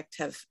Water Act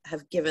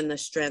have given the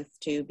strength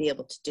to be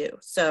able to do.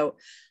 So,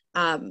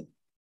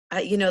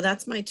 you know,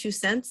 that's my 2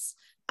 cents.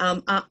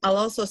 I'll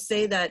also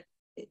say that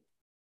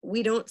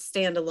we don't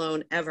stand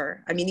alone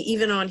ever. I mean,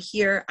 even on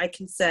here, I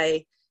can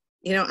say,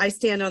 you know, I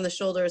stand on the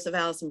shoulders of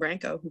Alison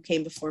Branco, who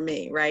came before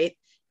me, right?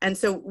 And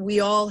so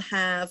we all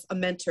have a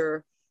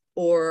mentor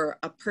or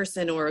a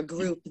person or a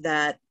group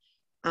that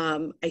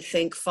I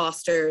think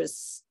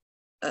fosters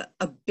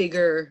a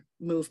bigger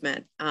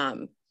movement.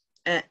 And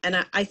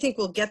I think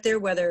we'll get there,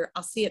 whether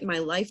I'll see it in my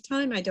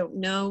lifetime, I don't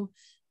know,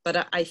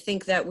 but I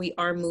think that we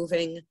are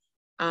moving,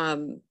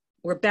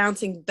 we're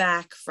bouncing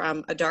back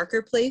from a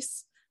darker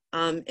place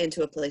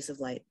into a place of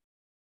light.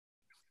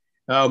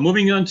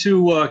 Moving on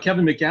to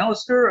Kevin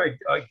McAllister,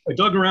 I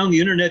dug around the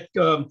internet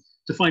to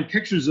find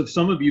pictures of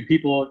some of you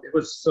people. It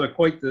was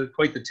quite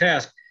the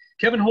task.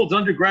 Kevin holds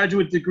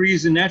undergraduate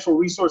degrees in natural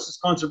resources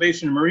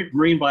conservation and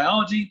marine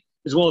biology,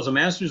 as well as a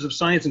master's of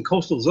science in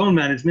coastal zone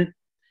management.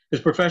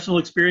 His professional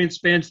experience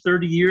spans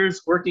 30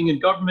 years working in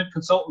government,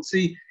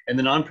 consultancy, and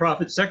the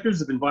nonprofit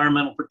sectors of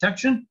environmental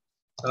protection.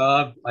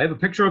 I have a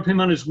picture of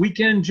him on his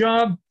weekend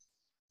job.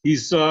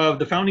 He's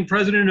the founding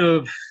president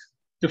of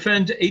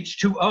Defend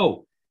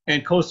H2O.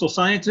 And coastal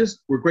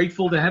scientists, we're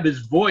grateful to have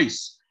his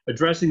voice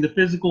addressing the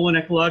physical and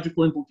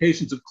ecological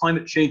implications of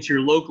climate change here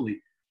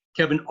locally.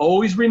 Kevin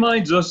always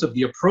reminds us of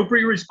the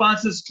appropriate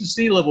responses to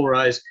sea level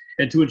rise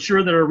and to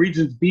ensure that our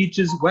region's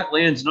beaches,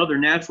 wetlands, and other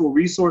natural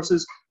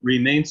resources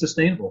remain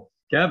sustainable.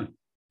 Kevin.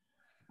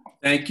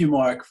 Thank you,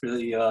 Mark, for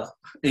the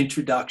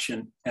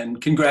introduction,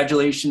 and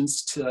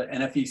congratulations to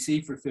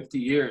NFEC for 50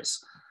 years.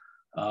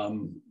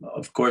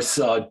 Of course,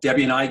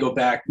 Debbie and I go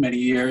back many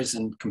years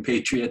and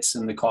compatriots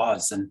in the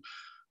cause, and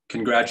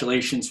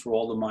congratulations for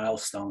all the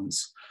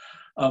milestones.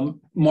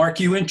 Mark,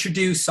 you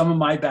introduced some of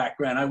my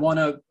background. I want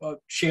to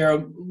share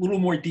a little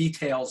more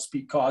details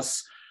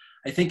because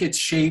I think it's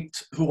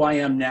shaped who I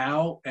am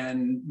now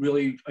and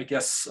really, I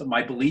guess,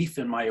 my belief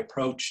and my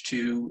approach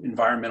to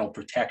environmental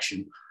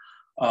protection.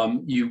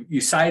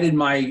 You cited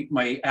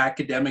my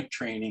academic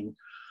training.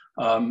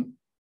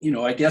 You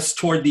know, I guess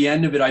toward the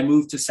end of it, I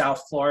moved to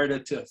South Florida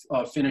to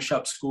finish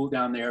up school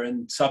down there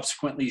and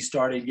subsequently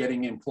started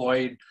getting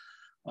employed.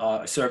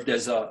 I served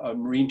as a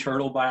marine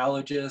turtle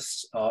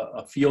biologist,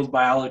 a field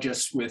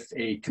biologist with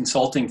a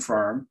consulting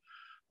firm.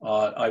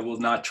 I will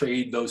not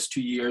trade those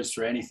 2 years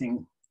for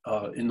anything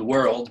in the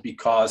world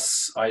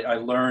because I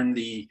learned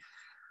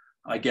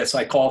I guess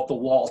I call it the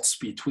waltz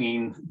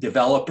between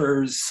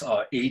developers,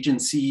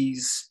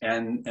 agencies,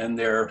 and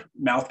their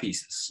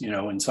mouthpieces. You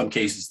know, in some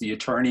cases, the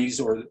attorneys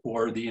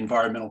or the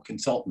environmental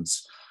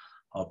consultants,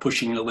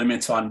 pushing the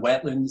limits on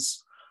wetlands.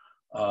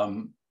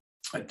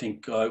 I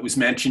think it was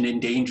mentioned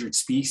endangered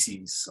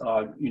species,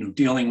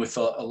 dealing with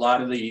a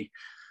lot of the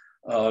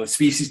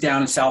species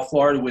down in South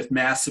Florida with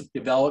massive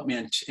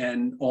development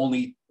and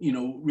only,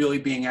 really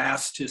being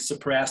asked to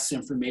suppress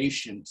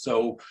information.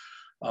 So,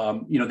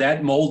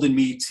 that molded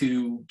me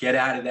to get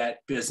out of that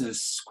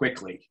business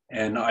quickly.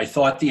 And I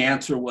thought the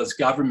answer was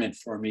government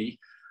for me.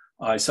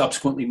 I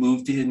subsequently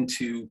moved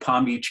into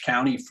Palm Beach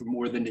County for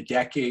more than a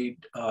decade,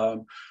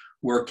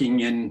 working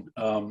in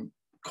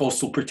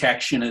coastal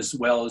protection as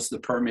well as the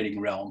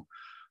permitting realm.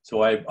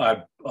 So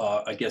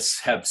I guess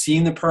have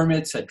seen the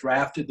permits, had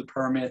drafted the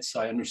permits.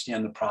 I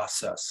understand the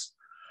process.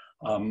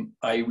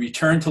 I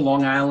returned to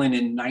Long Island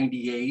in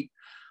 '98.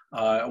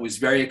 I was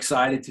very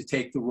excited to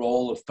take the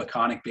role of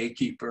Peconic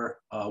Baykeeper,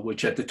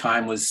 which at the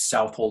time was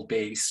Southold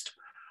based.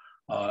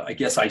 I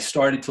guess I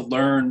started to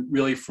learn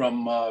really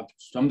from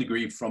some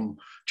degree from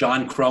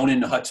John Cronin,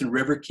 the Hudson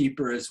River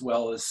Keeper, as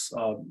well as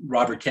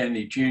Robert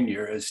Kennedy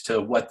Jr. as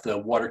to what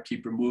the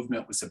waterkeeper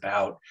movement was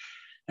about.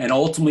 And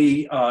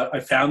ultimately, I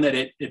found that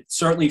it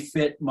certainly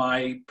fit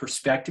my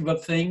perspective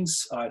of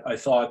things. I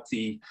thought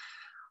the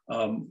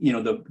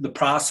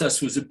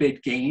process was a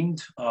bit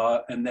gamed,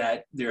 and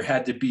that there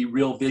had to be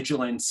real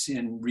vigilance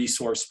in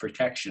resource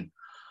protection.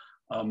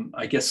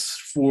 I guess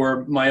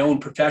for my own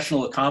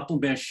professional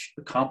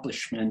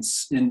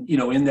accomplishments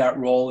in that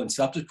role, and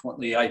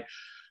subsequently, I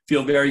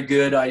feel very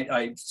good.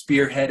 I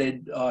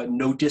spearheaded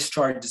no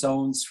discharge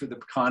zones for the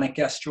Peconic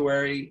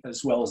Estuary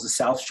as well as the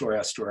South Shore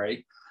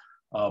Estuary.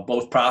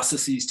 Both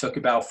processes took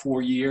about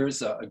 4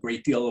 years, a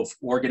great deal of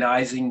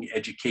organizing,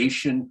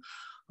 education,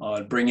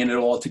 bringing it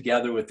all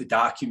together with the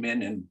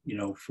document and,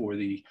 for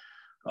the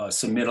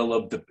submittal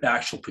of the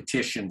actual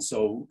petition.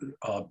 So,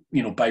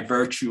 by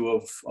virtue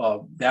of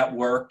that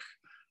work,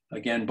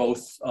 again,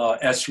 both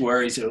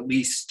estuaries are at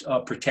least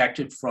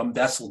protected from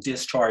vessel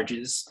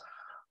discharges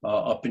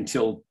up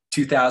until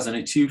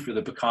 2002 for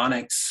the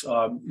Peconics.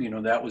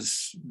 That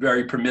was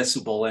very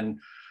permissible. And,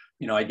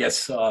 I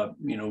guess,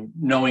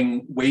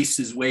 knowing waste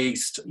is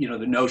waste,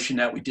 the notion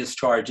that we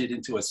discharge it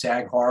into a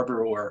Sag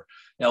Harbor or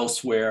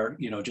elsewhere,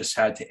 just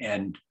had to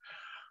end.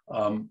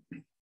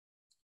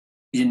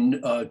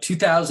 In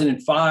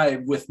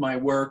 2005, with my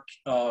work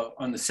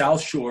on the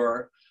South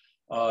Shore,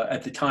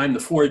 at the time, the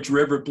Forge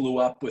River blew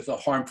up with a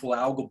harmful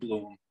algal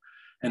bloom.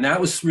 And that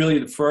was really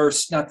the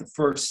first, not the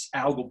first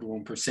algal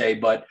bloom per se,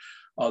 but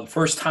the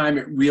first time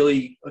it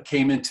really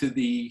came into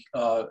the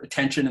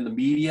attention of the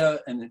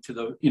media and into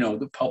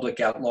the public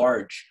at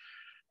large.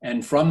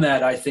 And from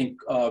that, I think,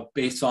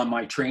 based on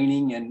my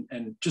training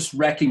and just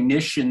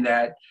recognition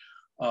that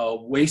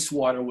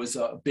wastewater was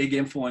a big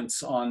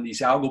influence on these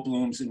algal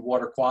blooms and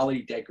water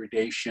quality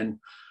degradation,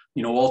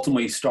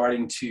 ultimately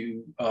starting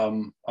to,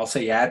 I'll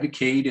say,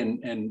 advocate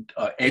and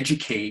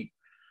educate,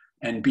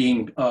 and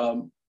being,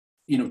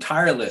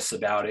 tireless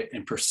about it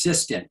and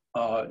persistent.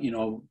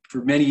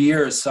 For many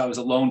years, I was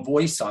a lone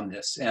voice on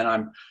this, and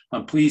I'm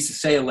pleased to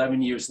say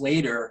 11 years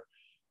later,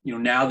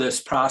 now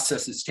this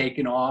process is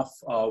taken off.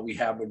 We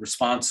have a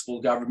responsible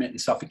government in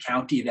Suffolk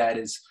County that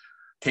is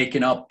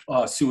taken up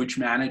sewage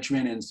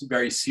management and is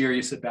very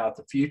serious about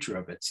the future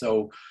of it.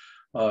 So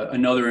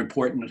another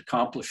important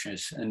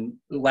accomplishment. And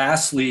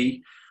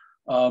lastly,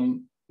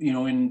 in,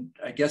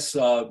 I guess,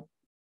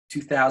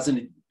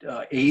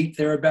 2008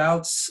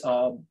 thereabouts,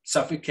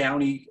 Suffolk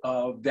County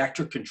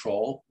vector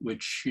control,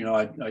 which,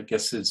 I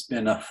guess has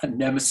been a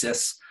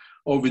nemesis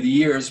over the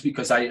years,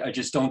 because I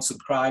just don't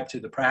subscribe to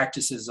the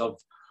practices of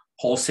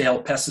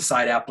wholesale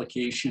pesticide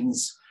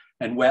applications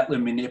and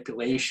wetland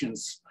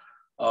manipulations.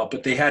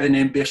 But they had an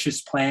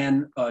ambitious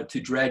plan to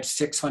dredge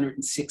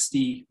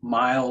 660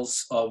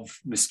 miles of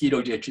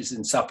mosquito ditches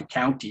in Suffolk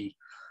County,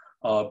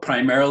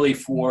 primarily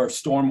for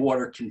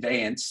stormwater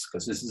conveyance,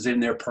 because this is in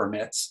their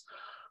permits.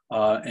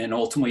 And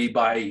ultimately,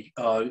 by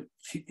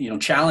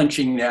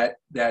challenging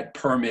that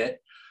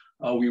permit,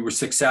 we were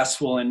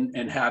successful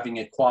in having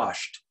it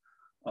quashed.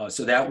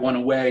 So that went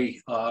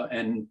away,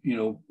 and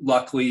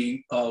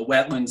luckily,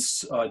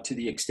 wetlands, to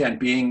the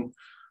extent being,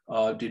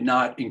 did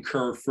not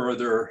incur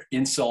further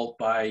insult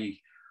by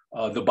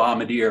the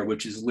bombardier,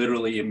 which is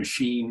literally a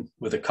machine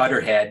with a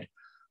cutter head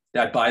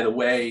that, by the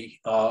way,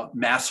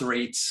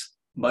 macerates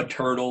mud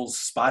turtles,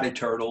 spotted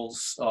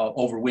turtles,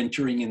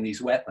 overwintering in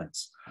these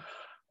wetlands.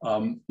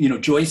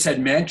 Joyce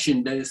had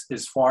mentioned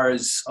as far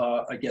as,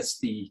 I guess,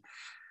 the,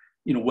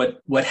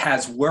 what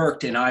has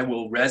worked, and I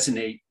will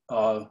resonate,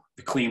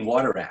 the Clean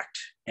Water Act.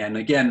 And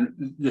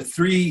again, the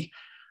three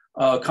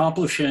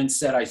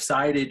accomplishments that I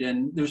cited,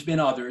 and there's been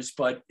others,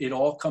 but it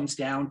all comes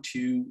down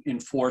to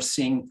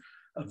enforcing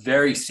a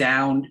very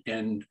sound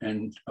and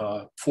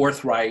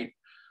forthright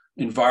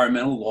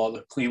environmental law,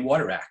 the Clean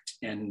Water Act.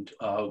 And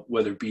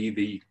whether it be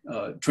the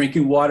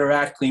Drinking Water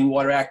Act, Clean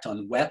Water Act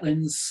on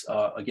wetlands,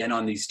 again,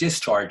 on these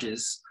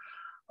discharges,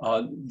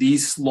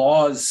 these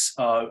laws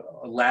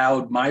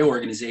allowed my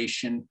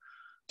organization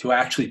to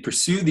actually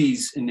pursue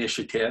these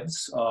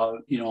initiatives,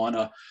 on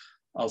a,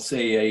 I'll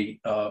say,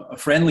 a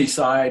friendly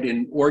side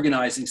and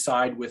organizing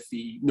side with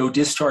the no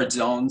discharge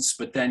zones,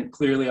 but then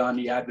clearly on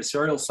the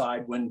adversarial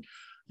side, when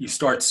you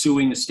start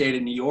suing the state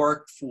of New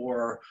York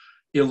for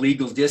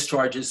illegal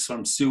discharges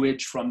from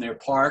sewage from their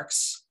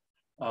parks,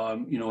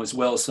 as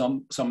well as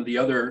some of the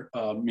other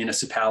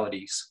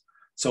municipalities.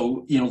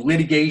 So,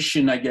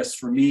 litigation, I guess,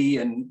 for me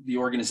and the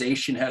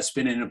organization has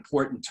been an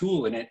important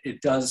tool, and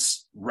it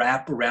does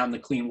wrap around the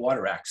Clean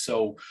Water Act.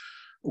 So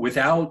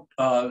without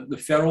the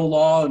federal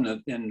law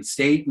and the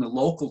state and the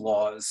local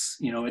laws,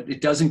 it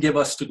doesn't give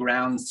us the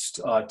grounds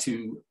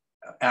to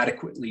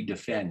adequately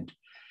defend.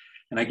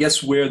 And I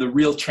guess where the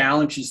real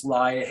challenges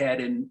lie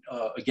ahead, and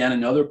again,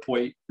 another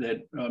point that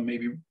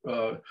maybe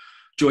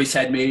Joyce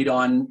had made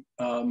on,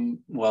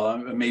 well,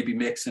 I may be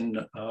mixing,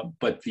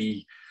 but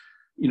the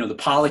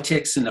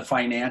politics and the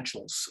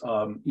financials.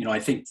 I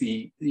think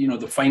the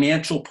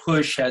financial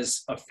push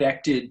has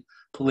affected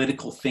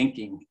political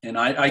thinking. And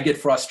I get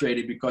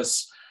frustrated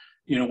because,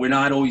 we're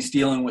not always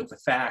dealing with the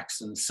facts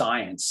and the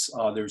science.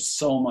 There's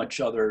so much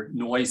other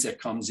noise that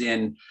comes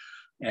in,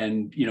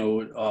 and,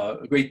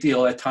 a great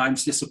deal at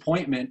times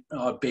disappointment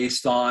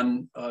based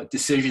on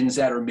decisions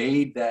that are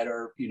made that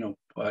are,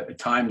 at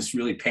times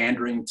really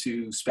pandering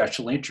to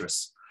special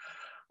interests.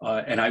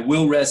 And I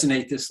will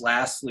resonate this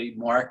lastly,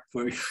 Mark,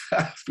 for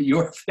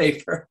your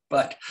favor.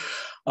 But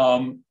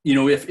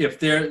if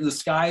the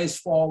sky is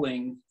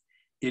falling,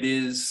 it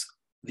is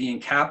the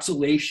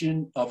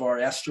encapsulation of our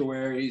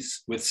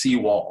estuaries with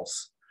seawalls,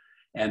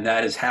 and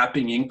that is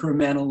happening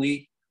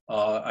incrementally.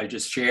 I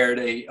just shared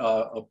a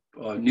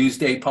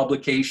Newsday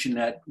publication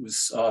that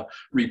was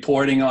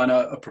reporting on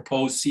a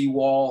proposed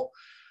seawall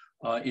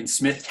in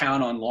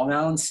Smithtown on Long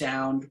Island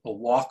Sound, a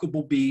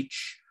walkable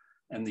beach.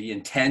 And the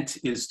intent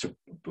is to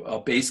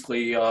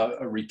basically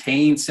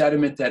retain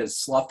sediment that is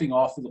sloughing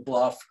off of the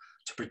bluff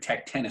to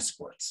protect tennis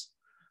courts.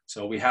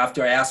 So we have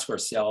to ask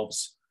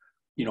ourselves,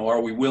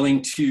 are we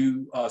willing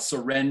to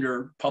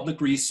surrender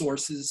public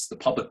resources, the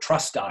public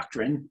trust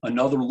doctrine,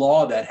 another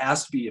law that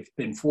has to be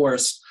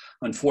enforced,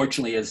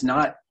 unfortunately has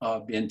not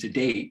been to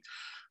date,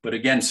 but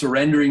again,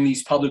 surrendering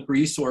these public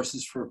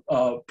resources for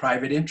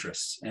private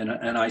interests,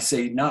 and I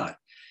say not.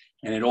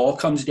 And it all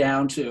comes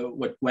down to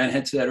what Gwen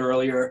had said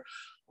earlier,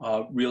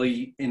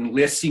 really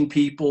enlisting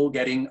people,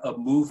 getting a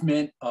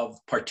movement of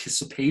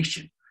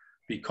participation,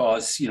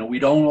 because we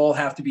don't all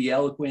have to be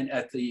eloquent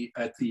at the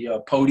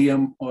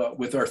podium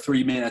with our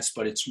 3 minutes,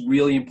 but it's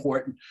really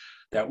important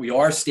that we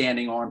are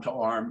standing arm to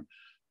arm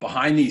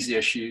behind these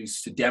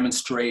issues to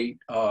demonstrate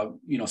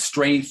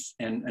strength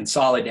and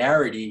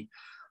solidarity,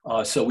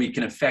 so we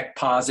can affect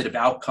positive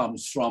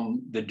outcomes from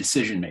the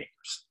decision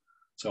makers.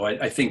 So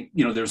I think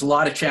there's a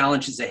lot of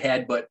challenges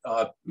ahead, but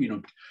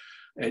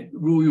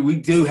we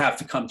do have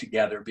to come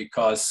together,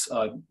 because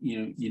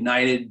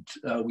united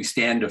we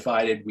stand,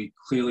 divided we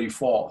clearly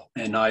fall.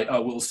 And I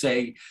will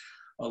say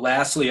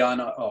lastly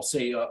I'll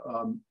say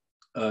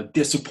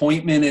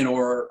disappointment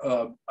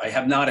or I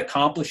have not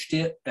accomplished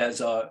it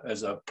as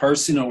a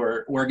person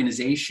or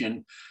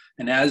organization,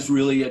 and as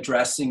really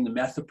addressing the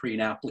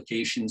methoprene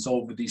applications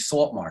over these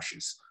salt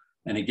marshes.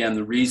 And again,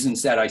 the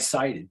reasons that I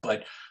cited,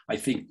 but I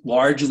think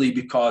largely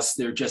because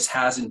there just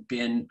hasn't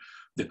been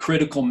the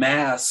critical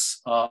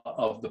mass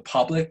of the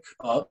public,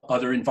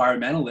 other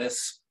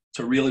environmentalists,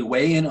 to really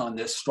weigh in on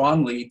this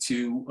strongly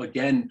to,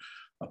 again,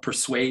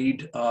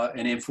 persuade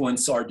and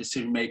influence our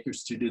decision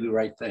makers to do the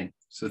right thing.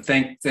 So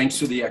thanks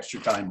for the extra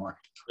time, Mark.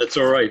 That's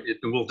all right.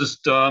 We'll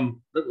just,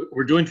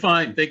 we're doing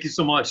fine. Thank you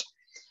so much.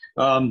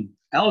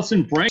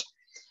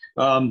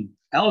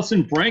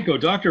 Alison Branco,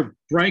 Dr.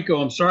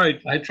 Branco, I'm sorry,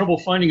 I had trouble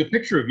finding a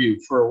picture of you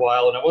for a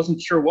while, and I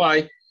wasn't sure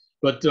why.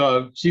 But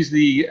she's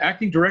the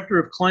acting director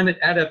of climate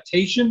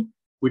adaptation,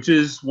 which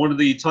is one of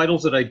the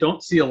titles that I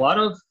don't see a lot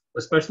of,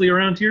 especially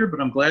around here,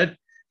 but I'm glad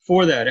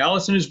for that.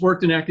 Alison has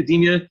worked in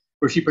academia,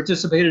 where she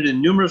participated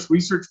in numerous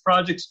research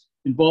projects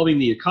involving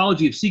the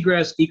ecology of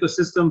seagrass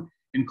ecosystem,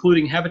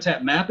 including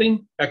habitat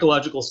mapping,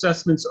 ecological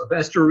assessments of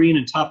estuarine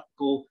and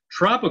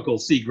tropical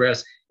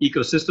seagrass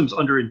ecosystems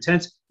under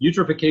intense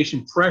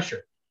eutrophication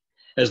pressure.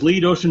 As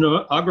lead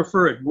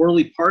oceanographer at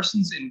Worley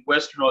Parsons in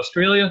Western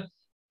Australia,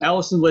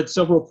 Alison led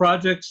several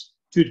projects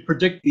to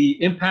predict the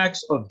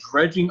impacts of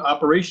dredging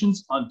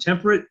operations on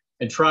temperate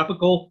and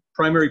tropical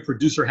primary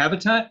producer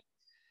habitat.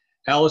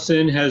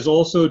 Alison has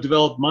also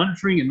developed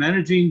monitoring and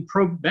management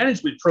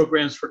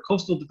programs for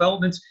coastal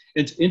developments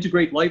and to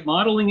integrate light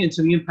modeling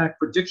into the impact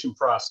prediction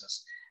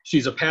process.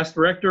 She's a past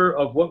director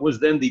of what was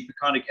then the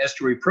Peconic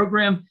Estuary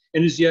Program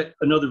and is yet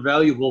another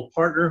valuable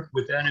partner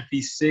with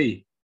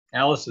NFEC.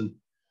 Alison.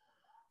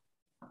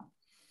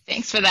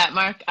 Thanks for that,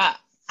 Mark.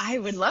 I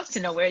would love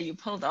to know where you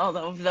pulled all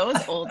of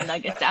those old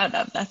nuggets out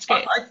of. That's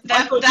great.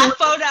 That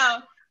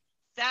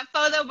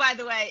photo, by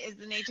the way, is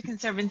the Nature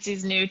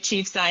Conservancy's new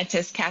chief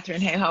scientist,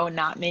 Catherine Hayhoe,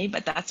 not me,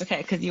 but that's okay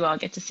because you all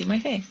get to see my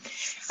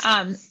face.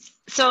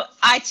 So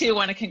I too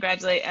want to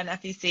congratulate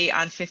NFEC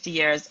on 50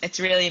 years. It's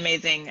really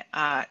amazing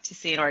to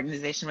see an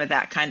organization with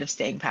that kind of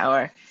staying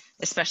power,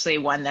 especially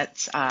one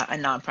that's a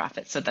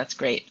nonprofit. So that's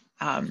great.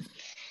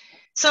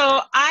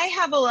 So I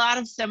have a lot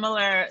of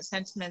similar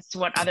sentiments to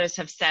what others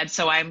have said,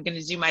 so I'm going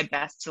to do my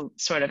best to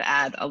sort of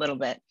add a little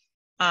bit.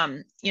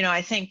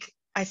 I think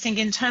I think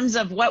in terms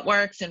of what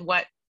works and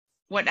what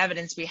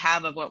evidence we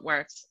have of what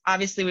works,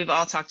 obviously we've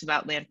all talked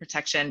about land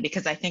protection,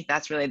 because I think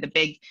that's really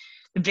the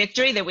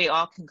victory that we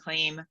all can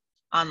claim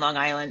on Long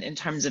Island in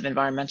terms of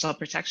environmental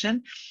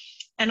protection.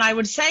 And I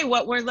would say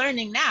what we're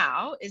learning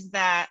now is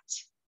that,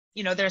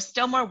 you know, there's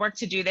still more work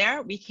to do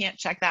there. We can't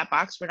check that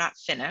box. We're not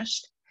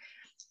finished.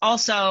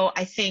 Also,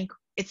 I think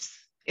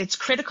it's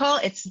critical,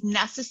 it's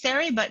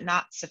necessary, but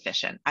not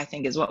sufficient, I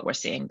think is what we're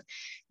seeing.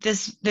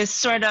 This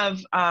sort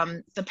of,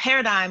 the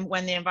paradigm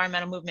when the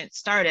environmental movement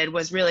started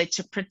was really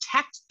to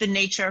protect the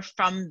nature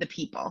from the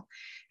people.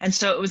 And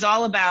so it was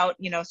all about,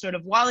 you know, sort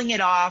of walling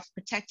it off,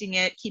 protecting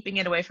it, keeping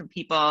it away from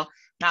people,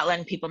 not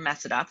letting people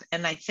mess it up.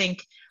 And I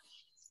think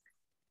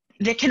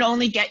that can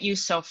only get you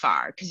so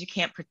far, because you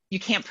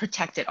can't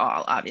protect it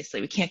all,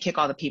 obviously. We can't kick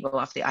all the people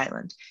off the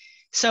island.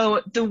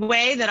 So the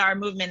way that our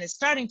movement is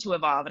starting to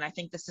evolve, and I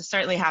think this is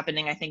certainly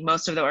happening, I think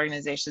most of the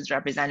organizations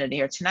represented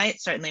here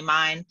tonight, certainly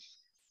mine,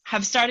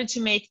 have started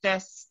to make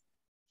this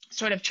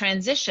sort of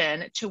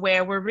transition to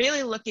where we're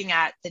really looking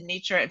at the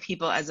nature and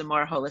people as a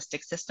more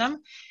holistic system,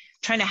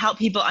 trying to help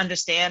people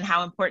understand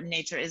how important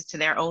nature is to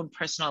their own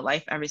personal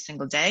life every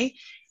single day,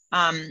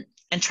 and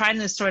trying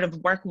to sort of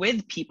work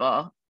with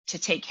people to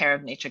take care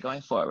of nature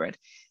going forward.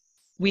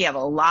 We have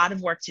a lot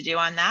of work to do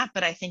on that,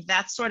 but I think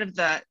that's sort of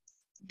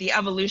the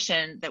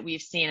evolution that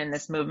we've seen in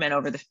this movement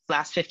over the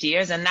last 50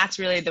 years. And that's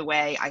really the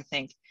way I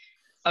think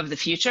of the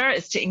future,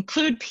 is to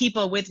include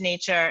people with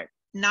nature,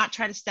 not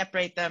try to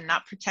separate them,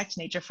 not protect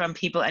nature from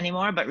people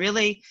anymore, but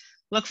really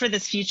look for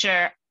this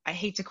future. I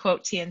hate to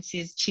quote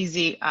TNC's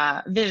cheesy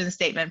vision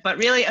statement, but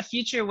really a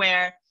future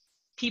where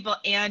people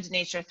and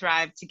nature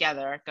thrive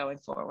together going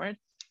forward.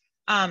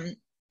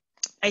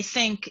 I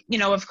think, you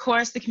know, of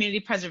course, the Community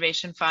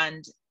Preservation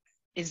Fund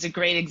is a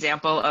great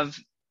example of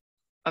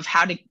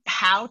how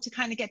to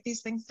kind of get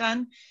these things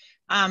done.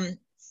 And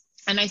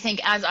I think,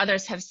 as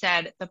others have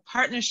said, the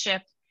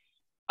partnership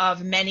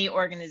of many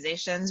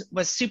organizations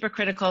was super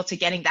critical to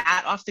getting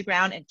that off the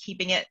ground and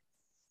keeping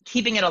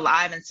it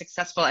alive and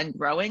successful and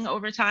growing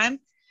over time.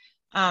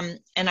 And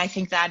I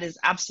think that is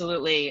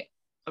absolutely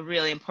a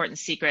really important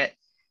secret.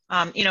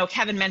 You know,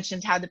 Kevin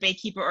mentioned how the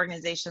Baykeeper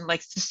organization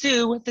likes to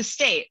sue the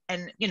state,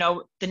 and, you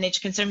know, the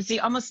Nature Conservancy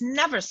almost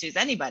never sues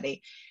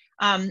anybody.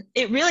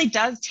 It really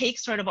does take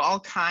sort of all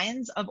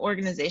kinds of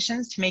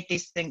organizations to make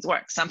these things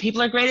work. Some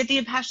people are great at the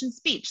impassioned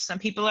speech. Some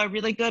people are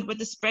really good with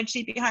the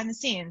spreadsheet behind the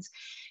scenes.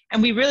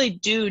 And we really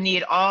do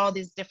need all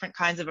these different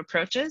kinds of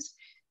approaches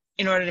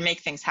in order to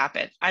make things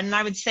happen. And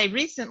I would say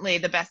recently,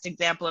 the best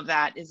example of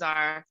that is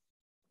our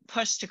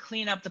push to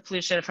clean up the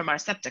pollution from our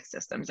septic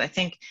systems. I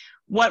think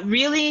what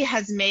really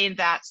has made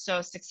that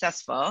so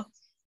successful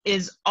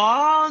is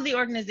all the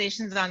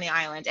organizations on the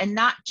island, and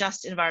not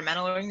just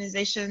environmental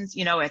organizations,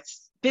 you know,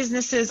 it's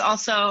businesses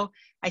also.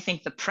 I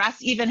think the press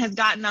even has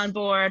gotten on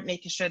board,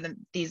 making sure that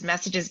these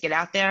messages get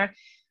out there.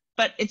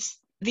 But it's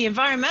the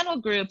environmental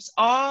groups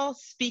all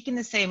speaking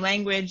the same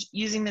language,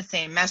 using the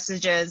same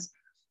messages,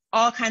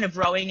 all kind of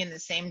rowing in the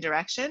same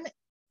direction,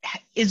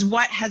 is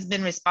what has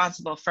been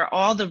responsible for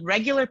all the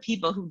regular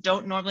people who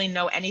don't normally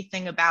know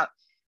anything about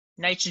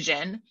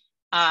nitrogen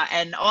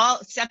and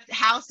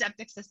how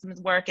septic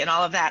systems work and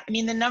all of that. I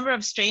mean, the number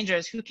of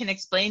strangers who can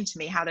explain to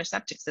me how their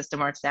septic system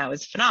works now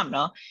is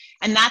phenomenal.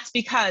 And that's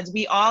because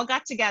we all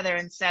got together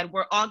and said,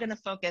 we're all going to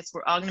focus,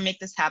 we're all going to make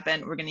this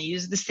happen, we're going to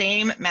use the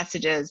same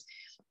messages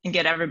and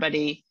get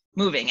everybody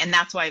moving. And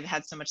that's why I've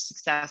had so much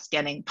success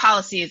getting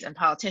policies and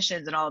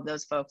politicians and all of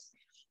those folks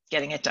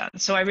getting it done.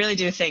 So I really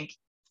do think,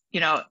 you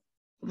know,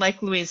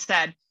 like Louise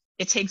said,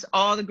 it takes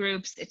all the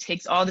groups, it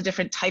takes all the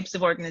different types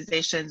of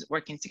organizations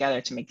working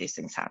together to make these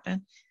things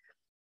happen.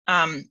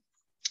 And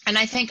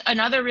I think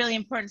another really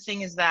important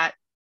thing is that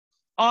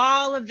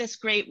all of this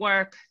great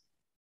work,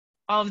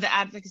 all of the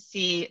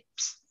advocacy,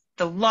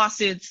 the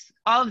lawsuits,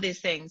 all of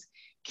these things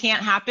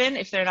can't happen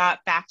if they're not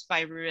backed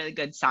by really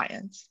good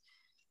science.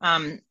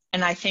 And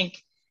I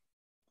think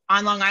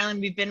on Long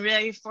Island, we've been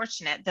really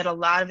fortunate that a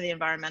lot of the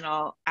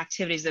environmental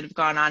activities that have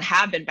gone on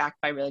have been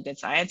backed by really good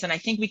science. And I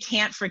think we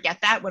can't forget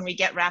that when we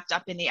get wrapped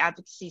up in the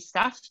advocacy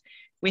stuff.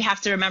 We have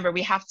to remember,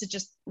 we have to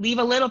just leave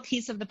a little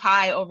piece of the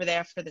pie over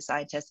there for the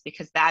scientists,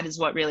 because that is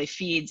what really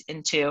feeds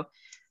into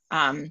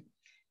the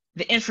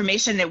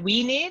information that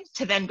we need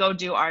to then go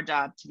do our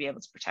job to be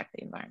able to protect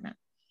the environment.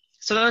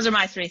 So those are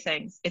my three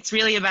things. It's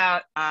really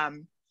about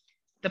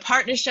the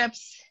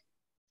partnerships,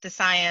 the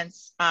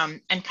science,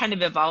 and kind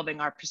of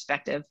evolving our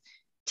perspective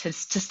to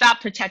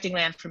stop protecting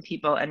land from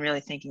people and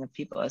really thinking of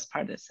people as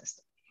part of the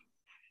system.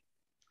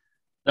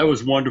 That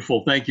was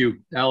wonderful. Thank you,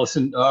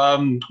 Alison.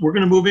 We're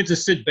going to move into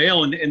Sid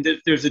Bale, and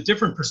there's a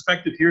different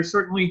perspective here,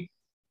 certainly.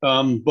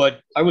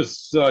 But I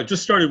was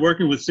just started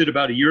working with Sid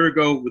about a year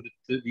ago with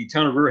the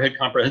Town of Riverhead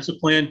Comprehensive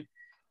Plan.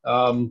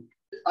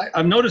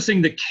 I'm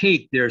noticing the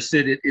cape there,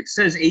 Sid. It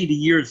says 80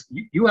 years.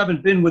 You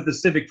haven't been with the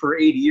Civic for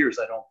 80 years,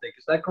 I don't think.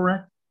 Is that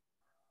correct?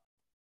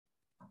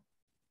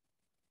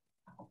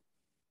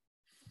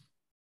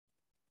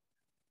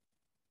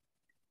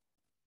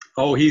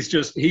 Oh,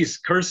 he's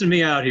cursing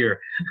me out here.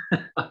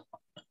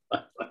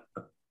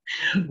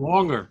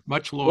 Longer,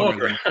 much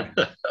longer.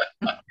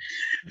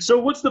 So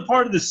what's the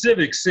part of the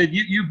civics? Sid,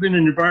 you've been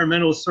an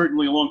environmentalist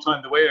certainly a long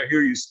time, the way I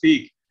hear you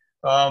speak.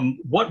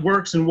 What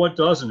works and what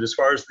doesn't as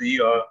far as the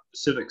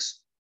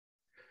civics?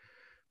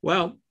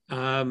 Well,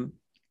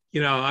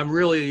 you know, I'm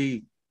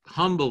really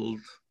humbled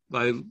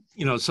by,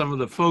 you know, some of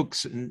the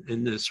folks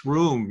in this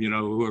room, you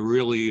know, who are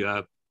really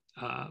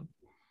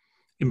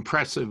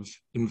impressive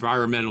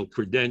environmental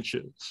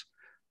credentials.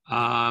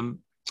 I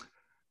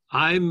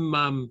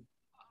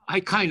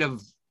kind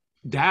of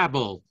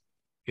dabble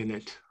in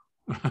it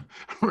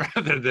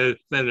rather than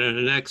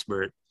an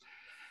expert.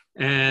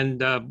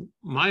 And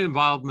my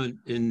involvement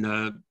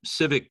in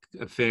civic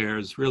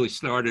affairs really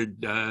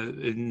started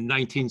in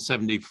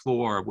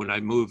 1974 when I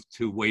moved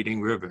to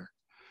Wading River.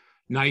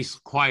 Nice,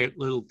 quiet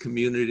little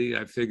community.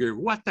 I figured,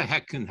 what the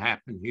heck can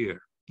happen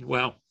here?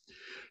 Well,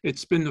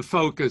 it's been the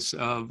focus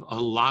of a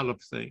lot of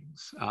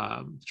things,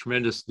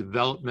 tremendous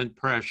development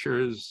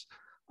pressures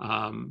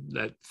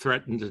that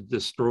threatened to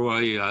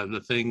destroy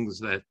the things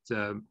that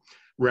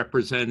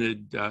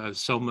represented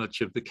so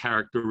much of the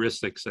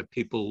characteristics that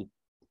people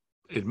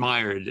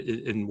admired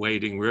in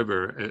Wading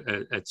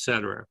River, et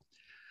cetera.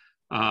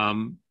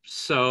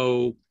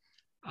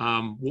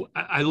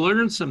 I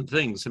learned some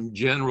things, some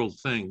general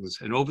things.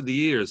 And over the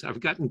years, I've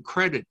gotten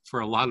credit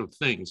for a lot of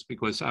things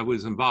because I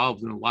was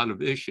involved in a lot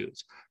of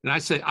issues. And I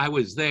say I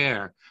was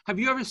there. Have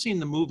you ever seen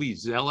the movie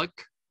Zelig?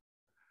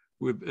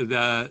 With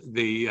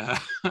the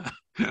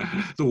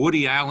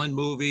Woody Allen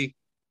movie?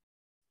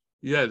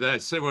 Yeah,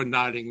 that's someone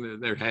nodding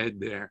their head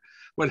there.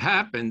 What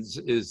happens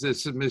is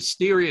this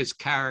mysterious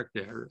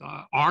character,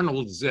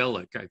 Arnold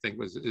Zelig, I think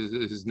was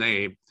his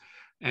name.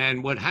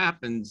 And what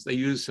happens, they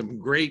use some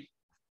great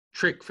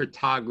trick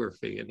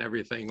photography and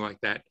everything like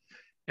that.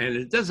 And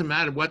it doesn't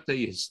matter what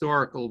the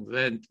historical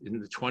event in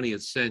the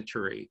 20th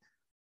century,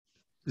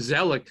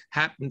 Zelig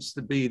happens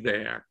to be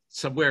there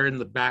somewhere in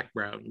the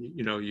background,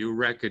 you know, you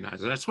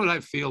recognize it. That's what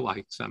I feel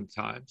like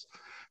sometimes,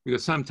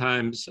 because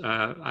sometimes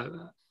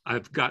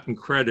I've gotten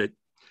credit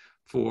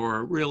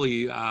for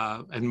really,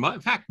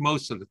 in fact,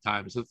 most of the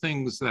times, the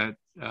things that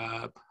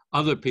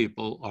other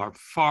people are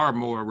far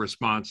more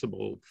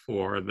responsible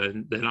for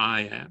than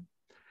I am.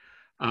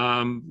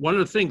 One of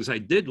the things I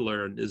did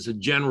learn is a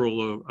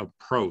general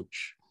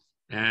approach.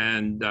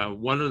 And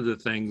one of the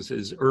things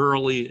is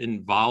early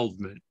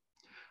involvement.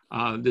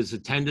 There's a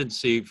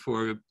tendency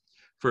for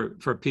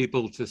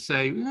people to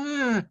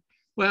say,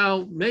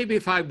 well, maybe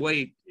if I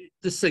wait,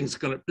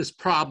 this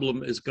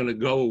problem is gonna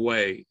go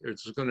away.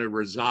 It's gonna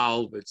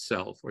resolve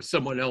itself, or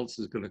someone else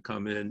is gonna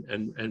come in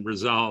and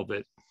resolve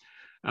it.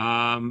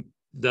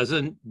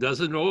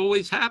 Doesn't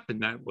always happen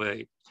that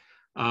way.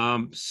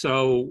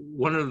 So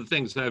one of the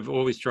things I've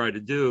always tried to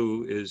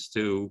do is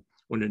to,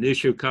 when an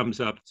issue comes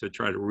up, to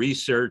try to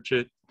research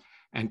it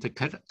and to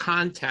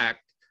contact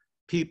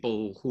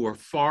people who are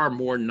far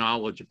more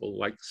knowledgeable,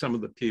 like some of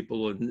the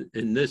people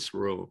in this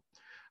room,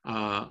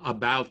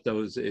 about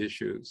those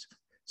issues.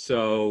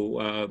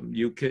 So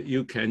you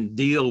can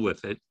deal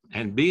with it.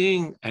 And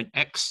being an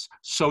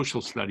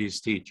ex-social studies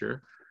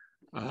teacher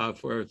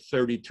for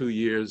 32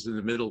 years in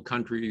the Middle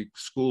Country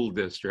School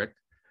District,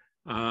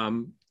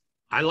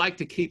 I like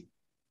to keep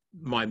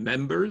my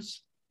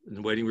members in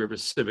the Wading River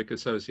Civic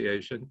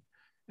Association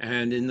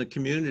and in the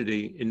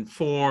community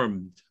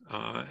informed,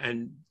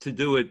 and to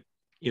do it,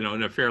 you know,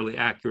 in a fairly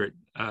accurate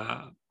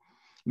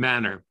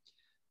manner.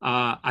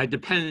 I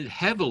depend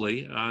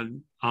heavily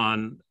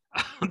on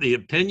the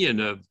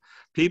opinion of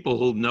people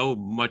who know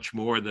much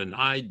more than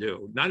I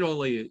do, not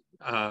only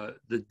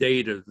the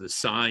data, the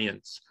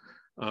science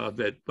of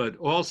it, but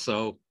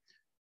also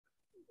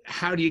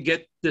how do you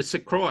get this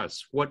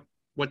across? What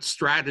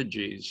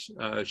strategies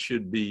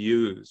should be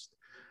used?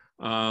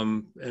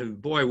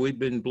 And boy, we've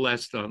been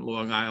blessed on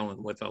Long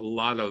Island with a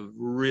lot of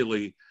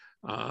really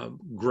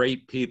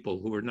great people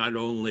who are not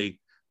only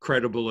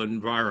credible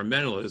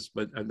environmentalists,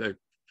 but they're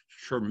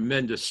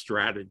tremendous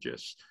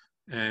strategists.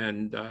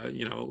 And,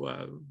 you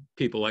know,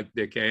 people like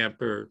Dick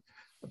Amper,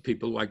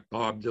 people like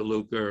Bob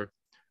DeLuca,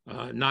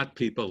 not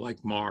people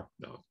like Mark,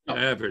 though. No.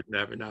 Never,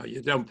 no.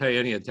 You don't pay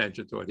any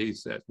attention to what he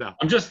said. No.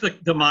 I'm just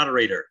the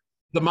moderator.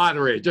 The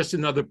moderator, just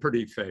another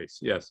pretty face,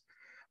 yes.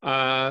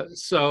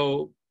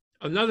 So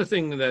another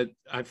thing that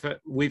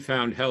we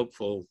found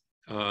helpful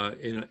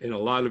in a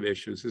lot of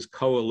issues is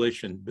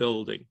coalition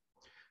building.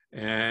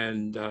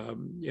 And,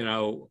 you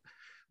know,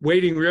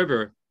 Wading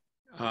River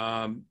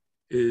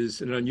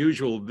is an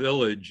unusual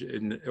village,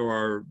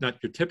 or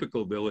not your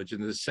typical village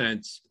in the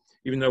sense,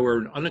 even though we're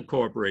an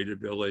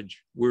unincorporated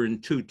village, we're in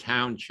 2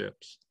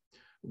 townships.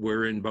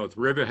 We're in both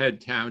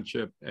Riverhead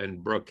Township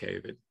and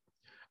Brookhaven.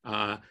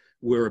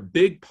 We're a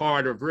big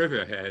part of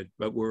Riverhead,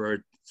 but we're a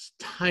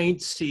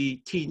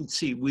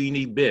teensy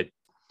weeny bit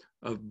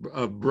of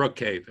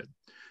Brookhaven.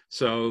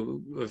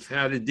 So we've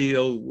had to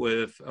deal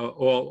with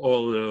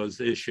all of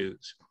those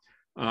issues.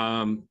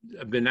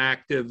 I've been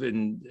active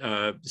in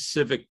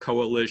civic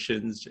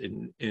coalitions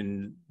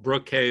in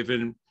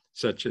Brookhaven,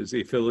 such as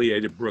the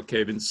affiliated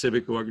Brookhaven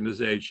civic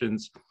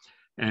organizations.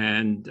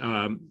 And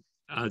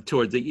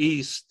toward the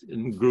east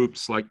in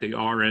groups like the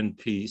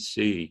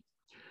RNPC.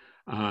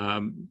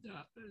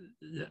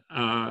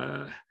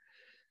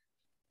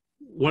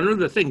 One of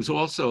the things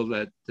also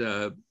that,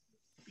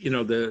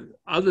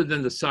 other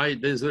than the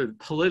side, there's a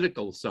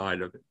political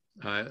side of it.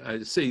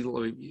 I see,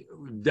 we've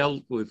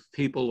dealt with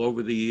people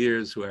over the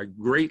years who I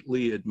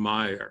greatly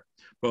admire,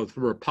 both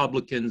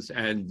Republicans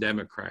and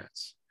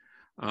Democrats.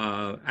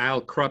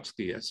 Al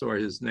Krupski, I saw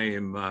his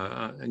name,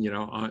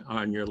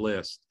 on your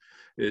list,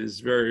 is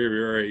very,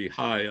 very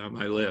high on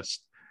my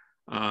list.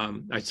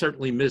 I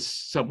certainly miss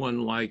someone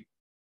like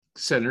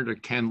Senator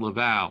Ken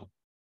LaValle,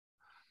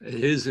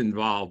 his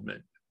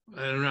involvement.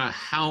 I don't know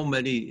how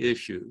many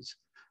issues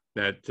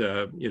that,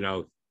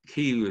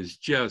 he was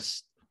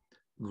just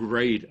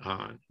great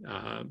on.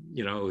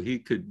 He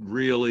could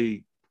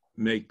really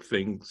make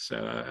things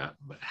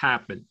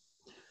happen.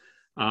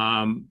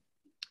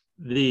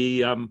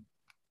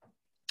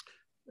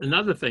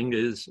 Another thing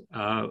is,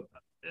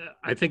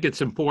 I think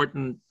it's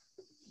important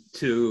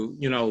to,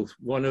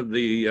 one of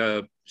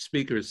the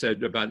speakers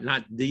said about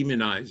not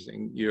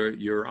demonizing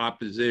your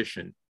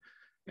opposition.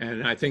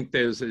 And I think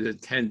there's a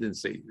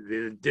tendency,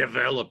 the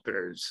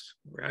developers,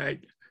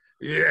 right?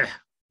 Yeah,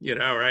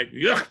 right?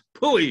 Yeah,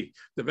 pooey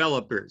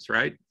developers,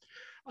 right?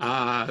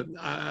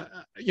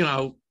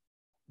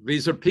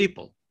 These are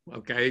people,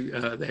 okay?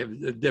 They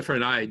have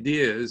different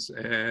ideas,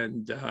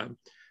 and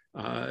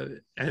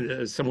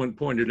as someone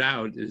pointed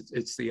out,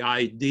 it's the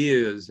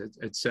ideas,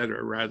 et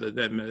cetera, rather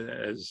than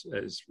as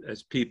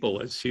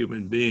people, as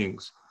human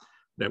beings,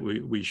 that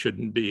we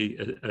shouldn't be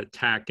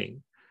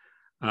attacking.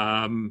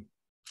 What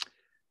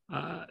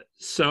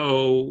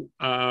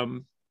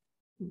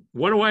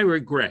do I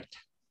regret?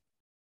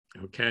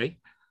 Okay.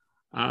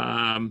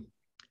 Well,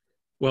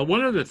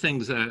 one of the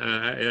things that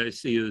I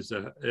see as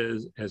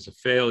a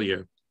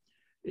failure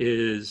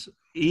is,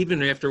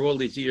 even after all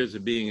these years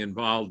of being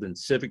involved in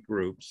civic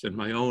groups and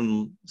my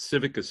own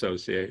civic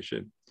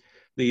association,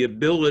 the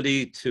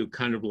ability to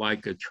kind of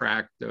like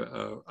attract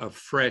a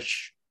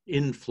fresh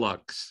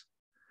influx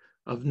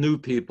of new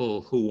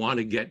people who want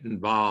to get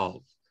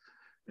involved,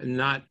 and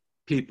not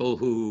people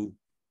who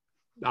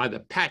either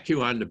pat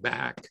you on the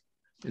back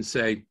and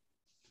say,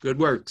 good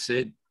work,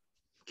 Sid,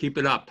 keep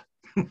it up.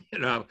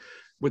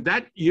 What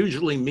that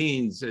usually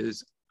means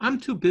is, I'm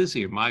too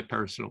busy in my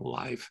personal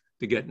life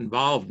to get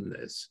involved in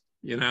this,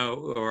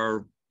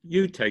 or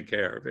you take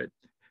care of it.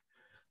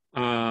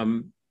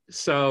 But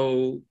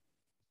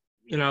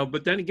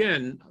then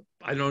again,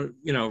 I don't,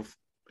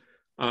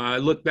 I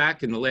look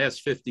back in the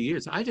last 50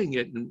 years, I didn't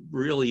get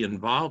really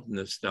involved in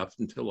this stuff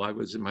until I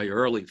was in my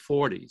early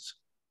 40s.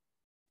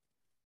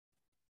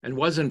 And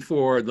wasn't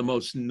for the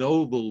most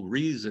noble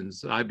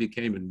reasons that I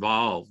became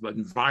involved, but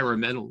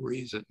environmental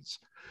reasons.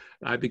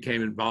 I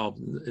became involved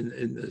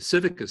in the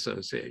civic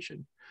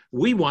association.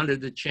 We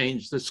wanted to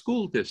change the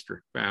school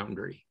district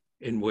boundary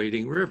in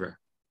Wading River.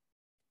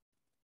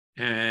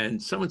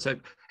 And someone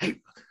said,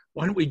 hey,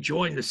 why don't we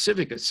join the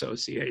civic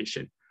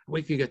association?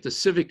 We can get the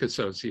civic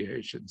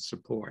association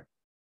support.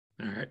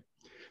 All right.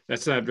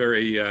 That's not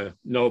very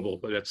noble,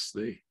 but that's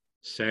the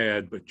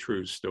sad but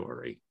true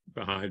story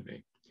behind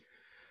me.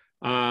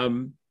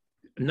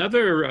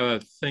 Another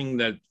thing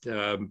that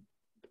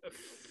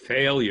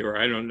failure,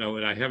 I don't know,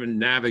 and I haven't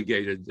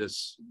navigated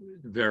this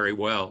very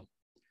well,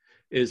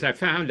 is I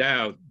found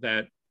out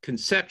that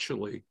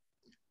conceptually,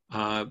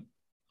 a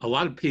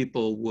lot of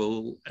people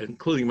will,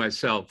 including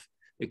myself,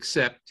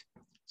 accept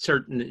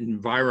certain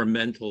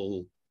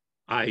environmental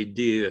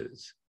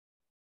ideas.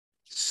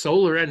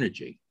 Solar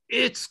energy,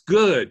 it's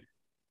good,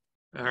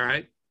 all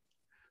right?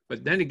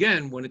 But then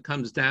again, when it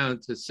comes down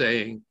to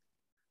saying,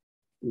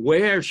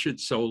 where should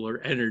solar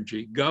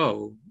energy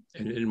go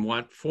and in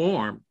what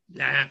form?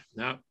 Nah,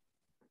 no,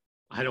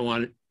 I don't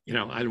want it, I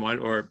don't want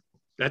it, or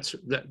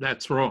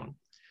that's wrong.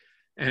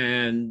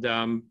 And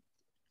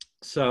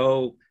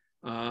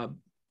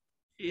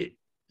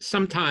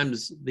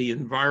sometimes the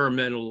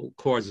environmental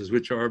causes,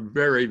 which are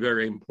very,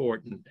 very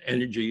important,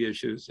 energy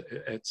issues,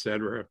 et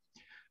cetera,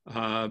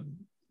 are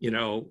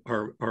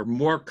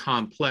more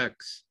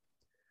complex,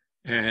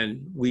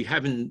 and we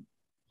haven't,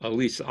 at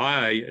least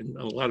I and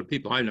a lot of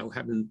people I know,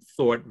 haven't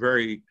thought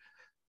very,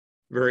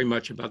 very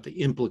much about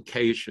the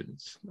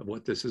implications of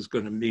what this is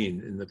going to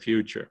mean in the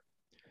future.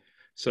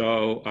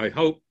 So I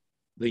hope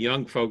the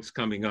young folks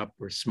coming up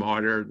were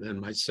smarter than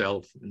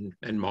myself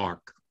and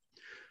Mark,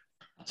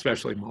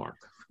 especially Mark.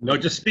 No,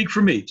 just speak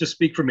for me. Just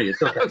speak for me.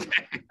 It's okay.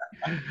 Okay.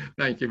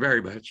 Thank you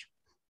very much.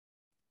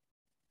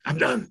 I'm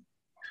done.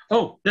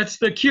 Oh, that's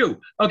the cue.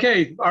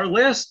 Okay, our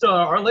last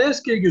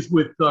gig is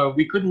with,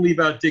 we couldn't leave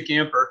out Dick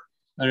Amper.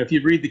 And if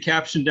you read the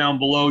caption down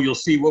below, you'll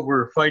see what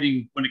we're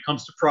fighting when it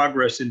comes to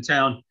progress in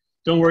town.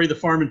 Don't worry, the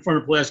farm in front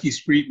of Pulaski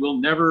Street will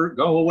never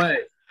go away.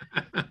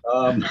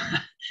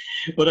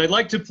 But I'd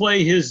like to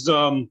play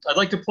I'd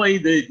like to play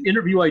the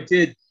interview I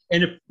did.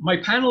 And if my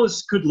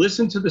panelists could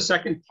listen to the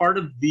second part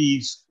of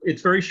these,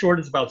 it's very short,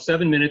 it's about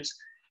 7 minutes.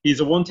 He's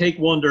a one-take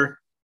wonder.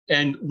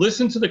 And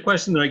listen to the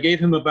question that I gave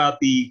him about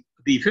the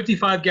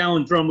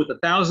 55-gallon drum with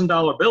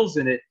 $1,000 bills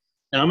in it.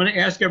 And I'm going to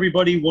ask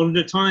everybody one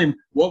at a time,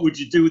 what would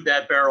you do with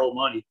that barrel of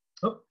money?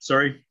 Oh,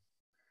 sorry.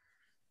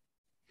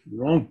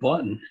 Wrong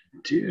button,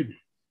 dude.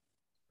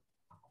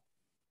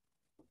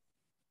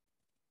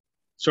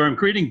 Sorry, I'm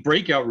creating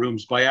breakout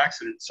rooms by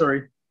accident.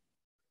 Sorry.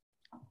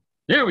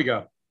 There we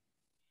go.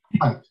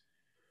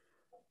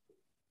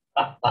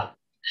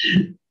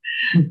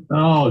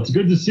 Oh, it's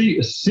good to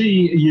see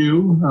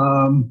you.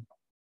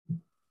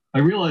 I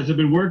realize I've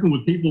been working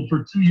with people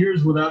for 2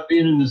 years without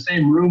being in the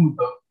same room with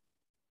them.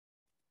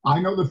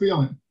 I know the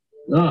feeling.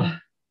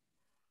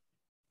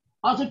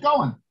 How's it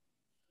going?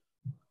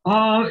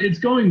 It's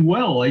going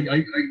well.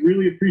 I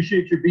really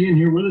appreciate you being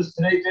here with us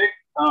today, Dick,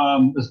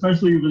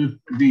 especially with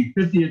the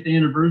 50th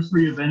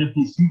anniversary of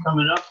NFEC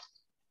coming up.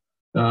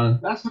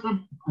 That's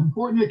an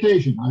important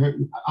occasion.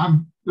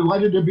 I'm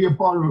delighted to be a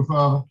part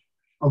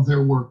of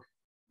their work.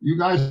 You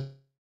guys.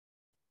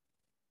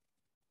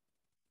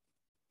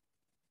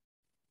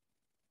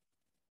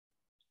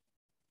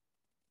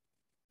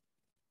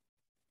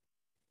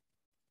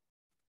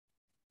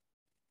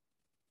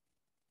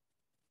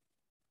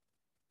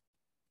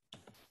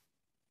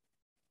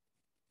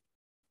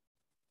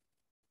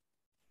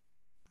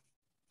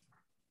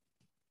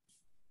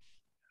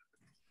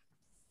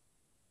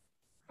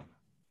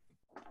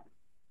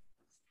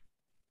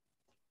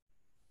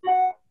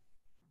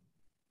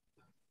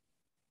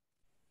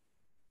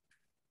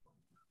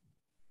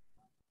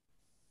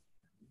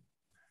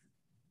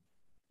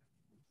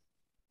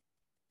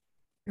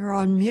 You're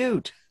on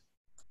mute.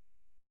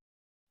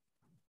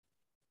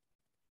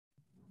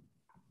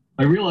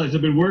 I realize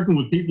I've been working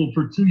with people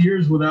for 2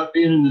 years without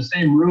being in the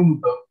same room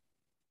with them.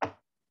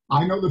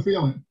 I know the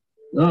feeling.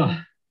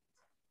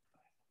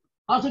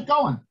 How's it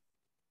going?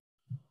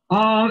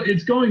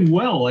 It's going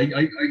well.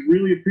 I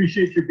really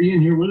appreciate you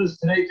being here with us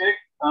today, Dick,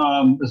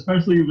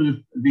 especially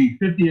with the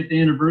 50th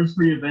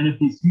anniversary of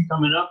NFEC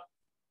coming up.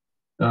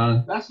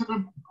 That's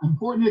an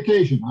important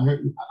occasion.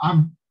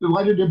 I'm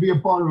delighted to be a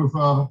part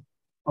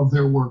of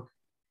their work.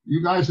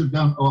 You guys have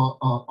done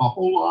a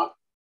whole lot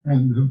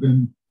and have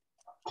been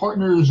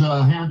partners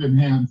hand in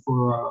hand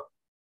for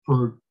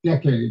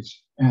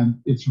decades, and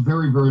it's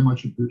very, very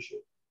much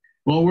appreciated.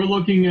 Well, we're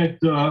looking at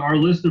our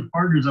list of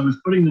partners. I was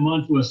putting them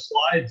onto a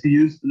slide to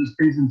use for this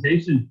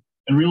presentation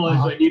and realized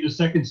I need a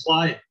second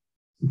slide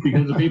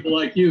because of people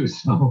like you.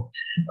 So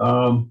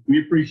we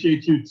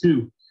appreciate you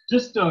too.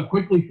 Just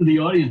quickly for the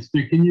audience,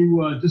 Dick, can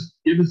you just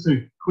give us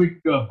a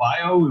quick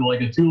bio,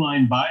 like a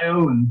 2-line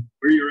bio and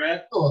where you're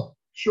at? Oh,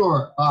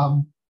 sure.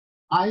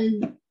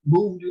 I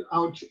moved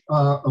out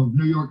of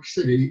New York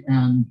City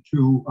and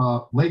to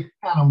Lake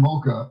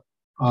Panamoka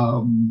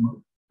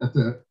at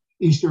the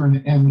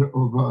eastern end of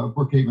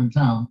Brookhaven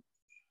town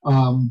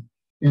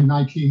in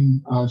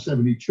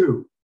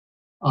 1972.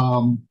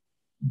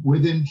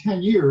 Within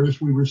 10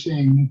 years, we were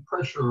seeing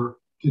pressure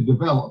to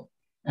develop,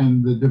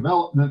 and the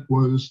development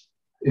was,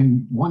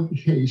 in one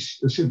case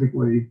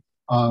specifically,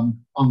 on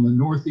the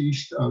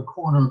northeast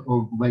corner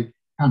of Lake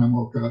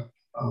Panamoka,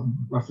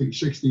 roughly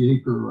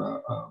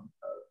 60-acre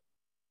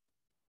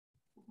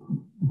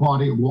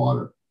body of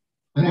water.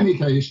 In any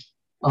case,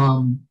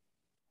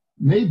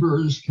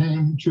 neighbors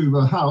came to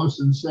the house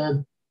and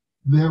said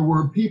there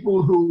were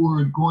people who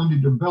were going to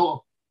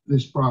develop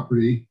this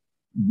property,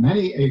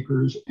 many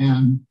acres,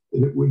 and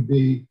it would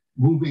be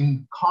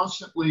moving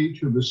constantly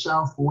to the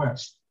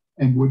southwest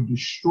and would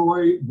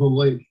destroy the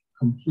lake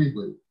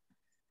completely.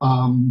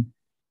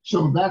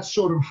 So that's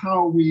sort of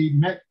how we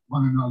met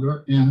one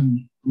another, and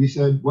we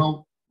said,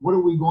 well, what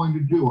are we going to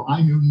do?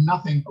 I knew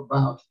nothing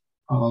about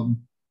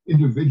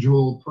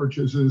individual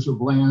purchases of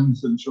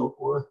lands and so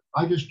forth.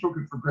 I just took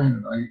it for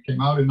granted. I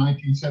came out in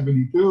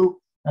 1972,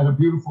 had a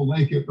beautiful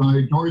lake at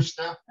my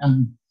doorstep,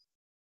 and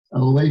a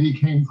lady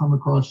came from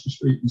across the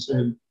street and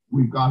said,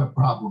 we've got a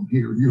problem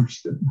here,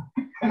 Houston.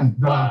 And,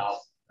 wow.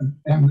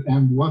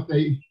 And what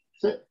they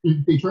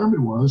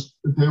determined was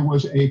that there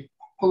was a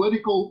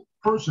political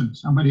person,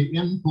 somebody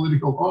in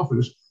political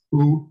office,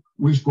 who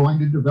was going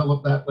to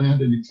develop that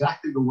land in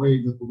exactly the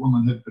way that the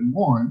woman had been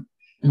warned.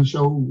 And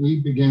so we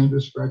began to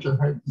scratch our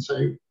head and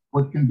say,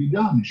 what can be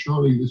done?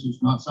 Surely this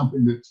is not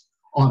something that's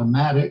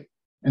automatic.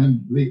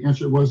 And the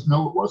answer was,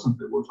 no, it wasn't.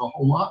 There was a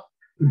whole lot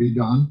to be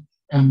done.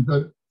 And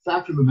the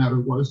fact of the matter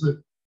was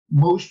that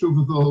most of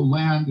the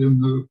land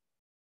in the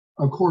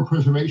core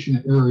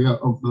preservation area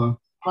of the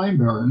Pine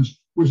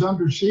Barrens was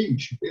under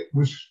siege. It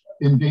was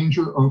in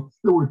danger of,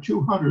 there were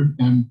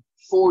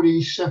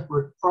 240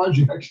 separate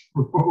projects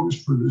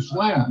proposed for this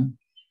land.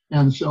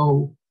 And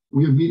so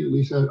we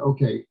immediately said,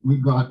 okay,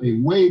 we've got a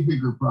way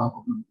bigger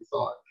problem than we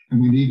thought,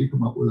 and we need to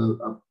come up with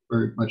a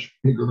very much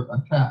bigger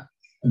attack.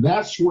 And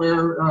that's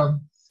where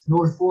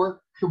North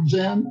Fork comes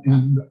in,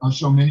 and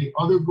so many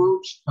other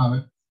groups,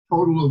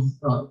 total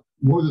of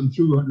more than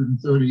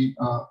 230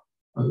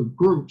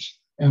 groups.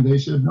 And they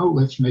said, no,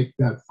 let's make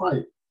that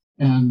fight.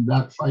 And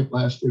that fight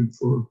lasted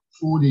for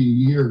 40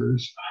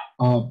 years,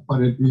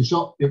 but it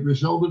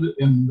resulted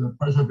in the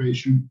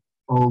preservation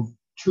of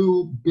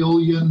 $2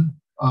 billion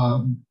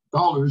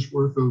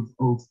worth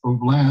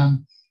of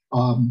land,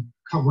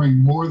 covering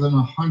more than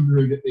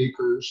 100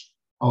 acres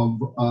of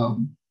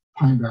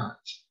pine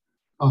barrens.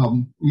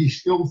 We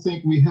still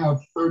think we have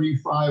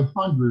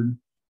 3,500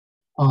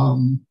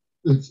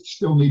 that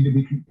still need to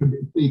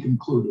be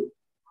concluded.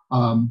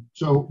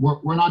 So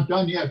we're not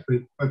done yet,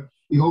 but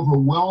the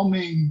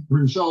overwhelming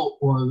result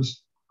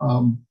was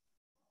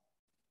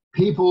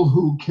people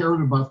who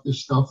cared about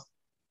this stuff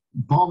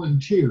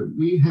volunteered.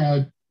 We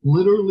had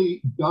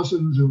literally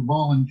dozens of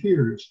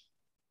volunteers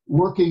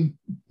moving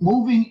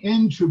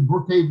into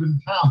Brookhaven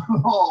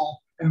Town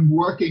Hall and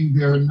working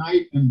there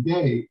night and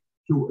day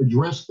to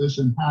address this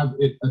and have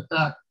it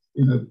attacked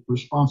in a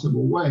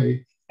responsible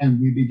way. And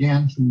we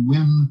began to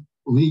win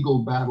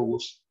legal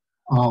battles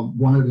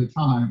one at a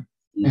time.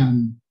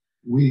 And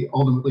we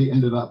ultimately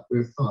ended up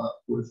with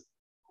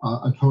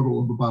a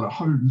total of about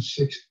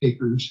 106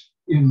 acres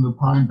in the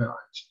pine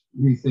barrens.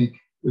 We think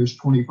there's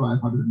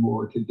 2,500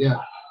 more to get.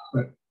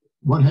 But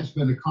what has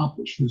been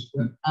accomplished has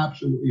been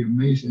absolutely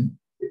amazing.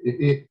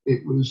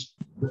 It was,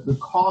 the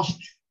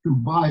cost to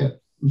buy it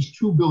was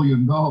 $2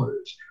 billion.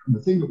 And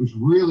the thing that was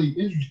really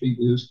interesting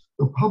is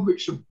the public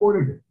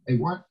supported it. They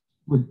weren't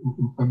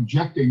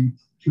objecting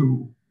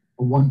to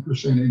a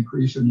 1%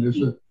 increase in this.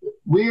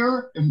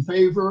 We're in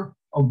favor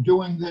of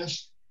doing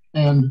this,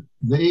 and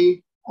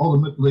they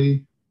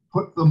ultimately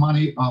put the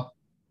money up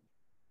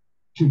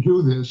to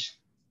do this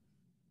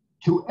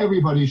to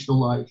everybody's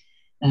delight.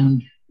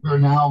 And we're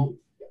now,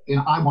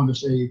 I want to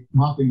say,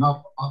 mopping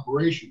up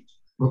operations.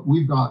 But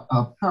we've got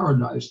a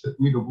paradise that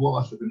we'd have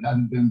lost if it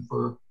hadn't been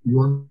for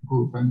your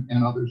group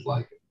and others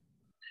like it.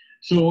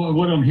 So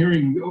what I'm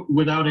hearing,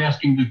 without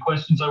asking the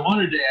questions I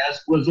wanted to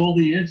ask, was all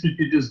the answers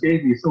you just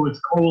gave me. So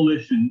it's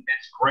coalition,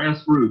 it's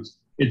grassroots,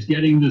 it's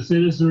getting the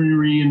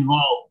citizenry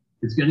involved,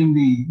 it's getting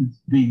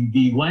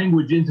the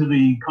language into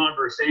the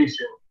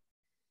conversation.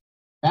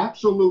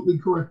 Absolutely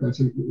correct.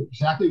 That's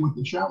exactly what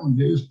the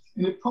challenge is.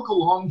 And it took a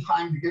long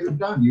time to get it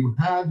done. You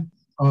had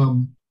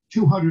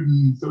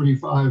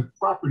 235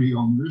 property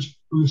owners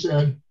who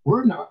said,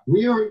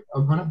 we are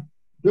going to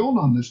build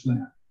on this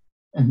land.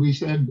 And we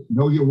said,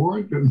 no, you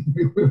weren't. And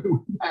we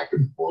went back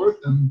and forth.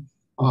 And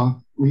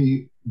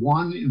we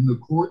won in the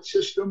court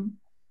system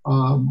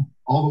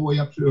all the way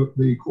up to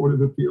the Court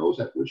of Appeals,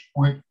 at which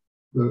point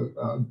the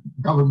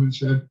government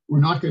said, we're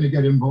not going to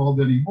get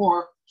involved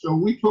anymore. So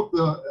we took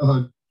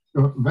the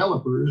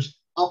developers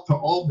up to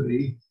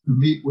Albany to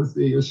meet with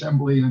the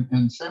Assembly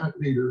and Senate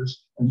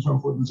leaders and so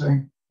forth, and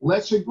saying,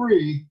 let's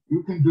agree,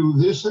 you can do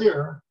this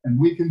there and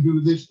we can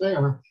do this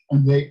there.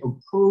 And they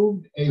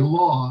approved a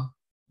law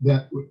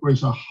that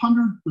was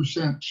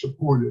 100%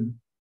 supported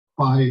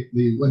by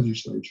the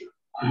legislature.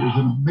 It was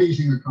an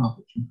amazing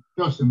accomplishment,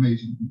 just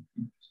amazing.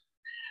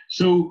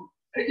 So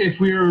if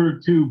we were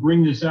to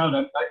bring this out,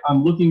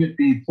 I'm looking at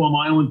the Plum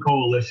Island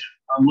Coalition.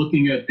 I'm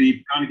looking at the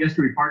Peconic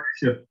Estuary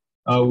Partnership.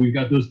 We've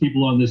got those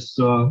people on this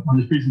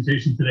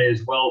presentation today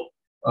as well,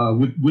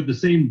 with the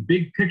same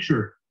big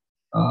picture,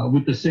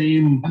 with the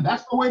same. And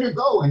that's the way to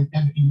go. And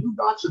you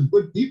got some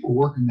good people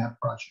working that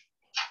project.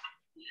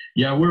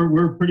 Yeah,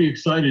 we're pretty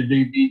excited.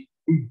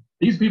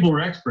 These people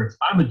are experts.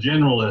 I'm a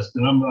generalist,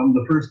 and I'm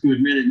the first to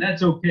admit it, and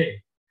that's okay.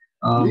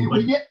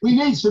 We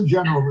need some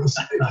generalists.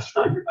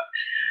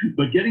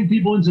 But getting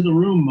people into the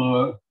room,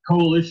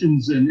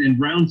 coalitions and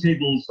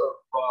roundtables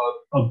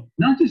of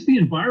not just the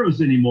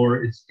enviros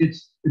anymore. It's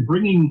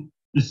bringing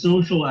the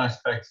social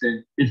aspects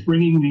in. It's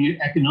bringing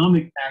the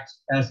economic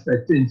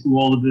aspect into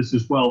all of this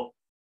as well.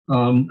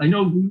 I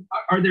know.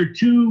 Are there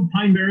two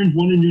pine barrens,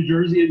 one in New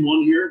Jersey and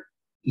one here?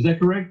 Is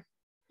that correct?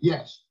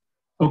 Yes.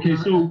 Okay,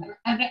 so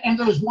and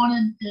there's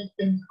one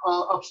in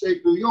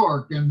upstate New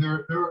York, and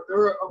there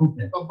are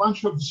a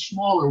bunch of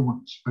smaller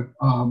ones, but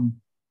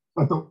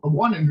the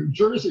one in New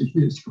Jersey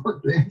is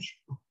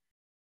gargantuan.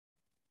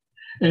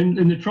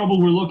 And the trouble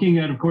we're looking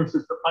at, of course,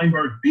 is the pine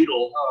bark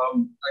beetle. I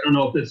don't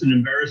know if that's an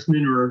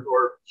embarrassment or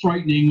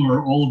frightening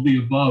or all of the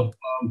above.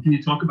 Can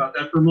you talk about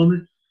that for a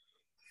moment?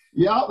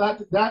 Yeah,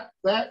 that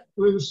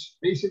was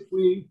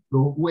basically the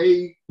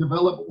way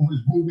development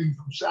was moving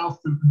from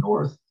south to the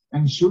north.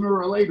 And sooner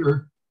or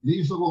later,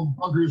 these little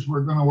buggers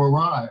were going to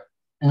arrive.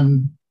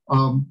 And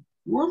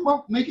we're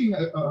making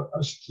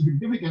a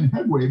significant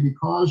headway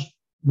because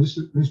this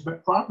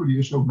property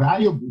is so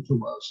valuable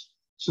to us,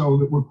 so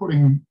that we're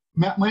putting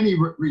many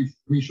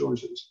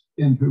resources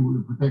into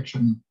the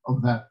protection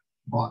of that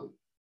body.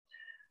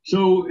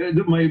 So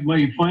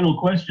my final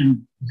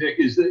question, Dick,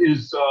 is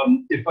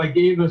if I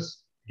gave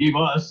us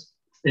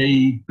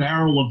a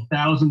barrel of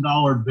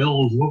 $1,000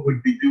 bills, what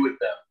would we do with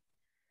them?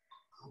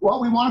 Well,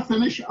 we want to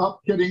finish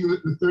up getting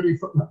the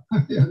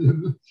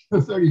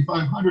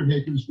 3,500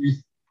 acres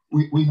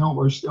we know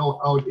are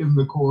still out in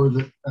the core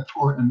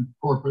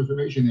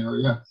preservation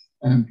area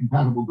and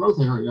compatible growth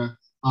area.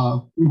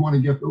 We want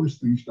to get those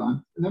things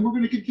done. And then we're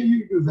going to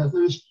continue to do that.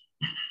 There's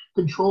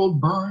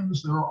controlled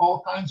burns. There are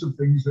all kinds of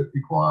things that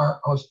require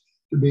us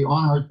to be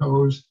on our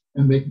toes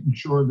and making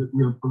sure that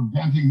we're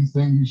preventing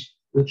things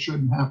that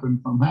shouldn't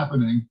happen from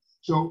happening.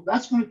 So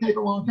that's going to take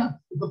a long time.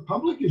 The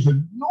public is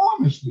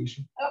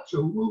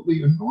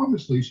absolutely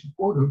enormously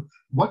supportive.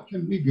 What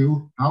can we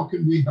do? How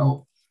can we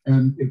help?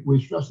 And it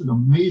was just an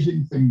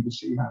amazing thing to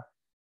see happen.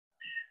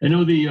 I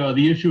know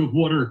the issue of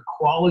water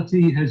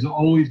quality has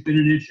always been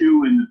an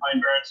issue, and the Pine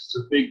Barrens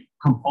is a big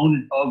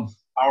component of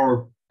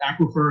our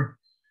aquifer.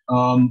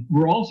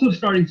 We're also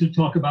starting to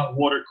talk about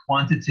water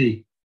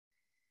quantity,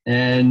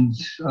 and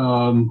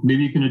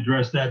maybe you can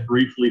address that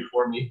briefly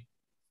for me.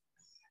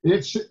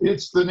 It's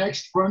the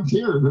next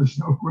frontier. There's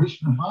no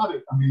question about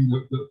it. I mean,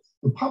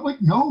 the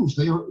public knows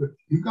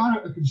you've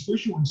got a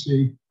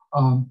constituency,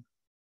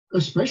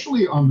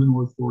 especially on the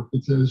North Fork,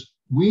 that says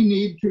we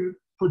need to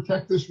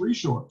protect this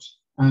resource.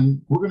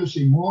 And we're going to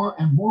see more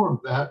and more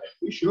of that, and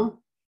we should. All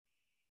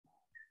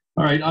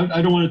right,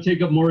 I don't want to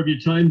take up more of your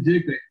time,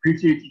 Dick. I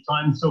appreciate your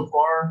time so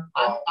far.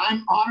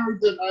 I'm honored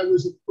that I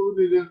was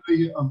included in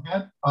the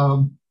event.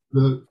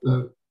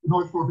 The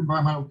North Fork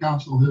Environmental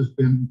Council has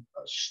been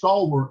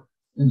stalwart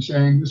in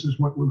saying this is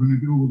what we're going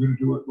to do. We're going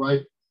to do it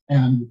right,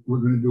 and we're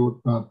going to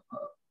do it,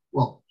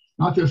 well,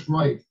 not just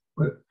right,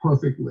 but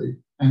perfectly.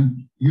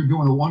 And you're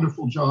doing a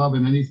wonderful job,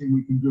 and anything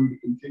we can do to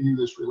continue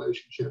this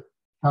relationship,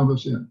 have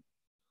us in.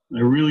 I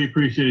really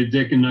appreciate it,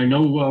 Dick, and I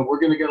know we're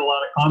going to get a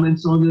lot of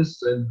comments on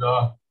this, and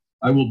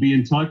I will be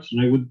in touch,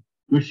 and I would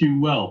wish you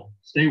well.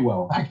 Stay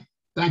well.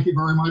 Thank you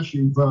very much.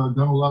 You've done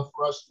a lot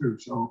for us too,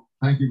 so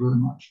thank you very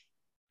much.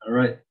 All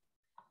right.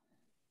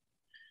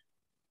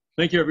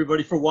 Thank you,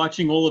 everybody, for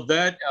watching all of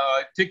that.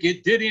 Dick,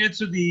 it did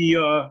answer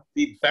the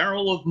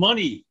barrel of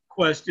money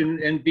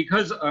question, and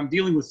because I'm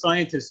dealing with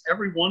scientists,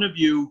 every one of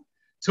you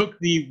took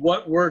the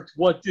what worked,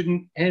 what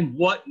didn't, and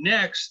what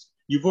next.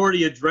 You've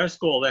already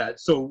addressed all that.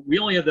 So we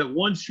only have that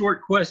one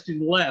short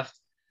question left.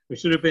 We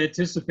should have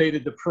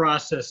anticipated the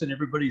process in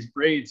everybody's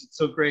brains. It's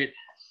so great.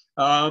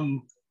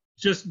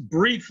 Just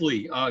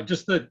briefly,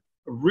 just the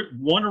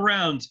one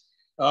around.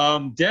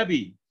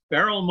 Debbie,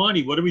 barrel of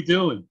money, what are we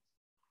doing?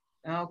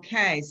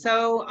 Okay,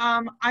 so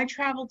I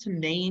travel to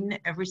Maine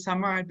every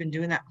summer. I've been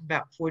doing that for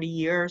about 40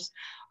 years.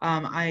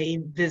 I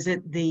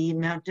visit the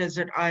Mount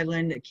Desert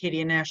Island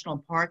Acadia National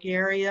Park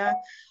area.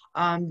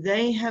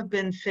 They have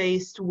been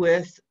faced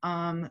with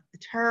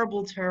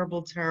terrible,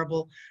 terrible,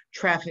 terrible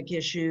traffic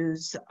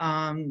issues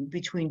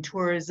between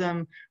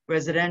tourism,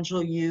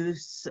 residential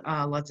use,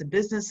 lots of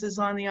businesses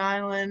on the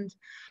island.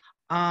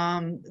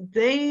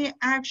 They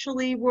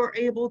actually were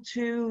able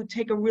to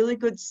take a really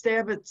good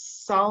stab at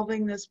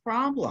solving this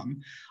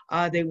problem.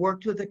 They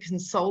worked with a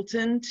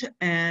consultant,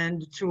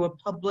 and through a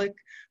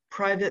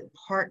public-private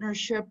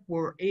partnership,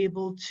 were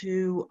able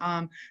to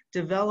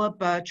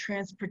develop a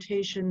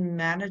transportation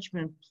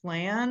management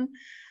plan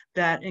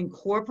that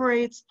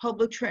incorporates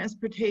public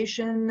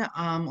transportation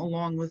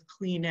along with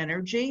clean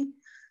energy.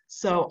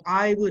 So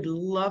I would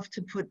love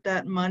to put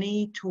that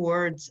money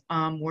towards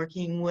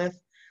working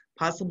with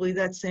possibly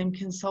that same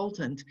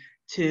consultant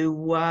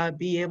to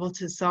be able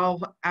to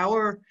solve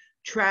our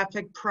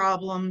traffic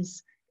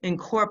problems,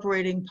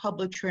 incorporating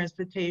public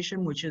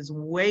transportation, which is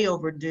way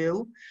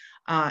overdue,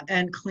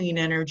 and clean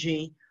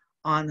energy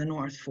on the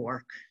North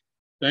Fork.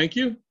 Thank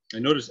you. I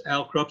noticed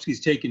Al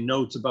Krupski's taking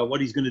notes about what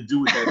he's going to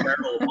do with that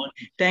barrel of money.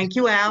 Thank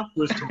you, Al. It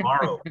was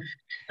tomorrow.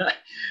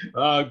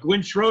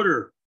 Gwynn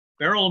Schroeder,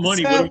 barrel of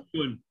money, what are we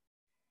doing?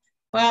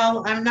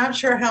 Well, I'm not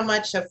sure how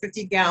much a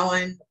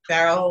 50-gallon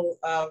barrel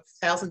of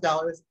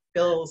 $1,000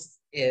 bills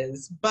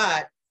is,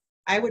 but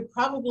I would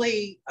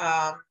probably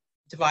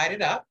divide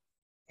it up,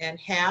 and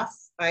half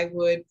I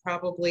would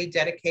probably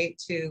dedicate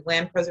to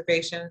land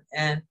preservation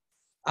and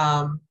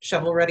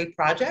shovel-ready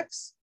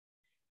projects.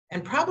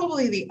 And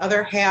probably the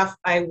other half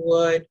I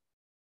would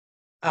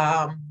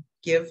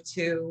give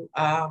to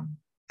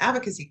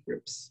advocacy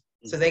groups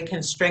so they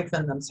can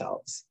strengthen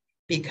themselves.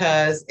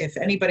 Because if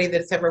anybody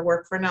that's ever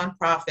worked for a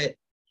nonprofit,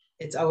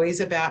 it's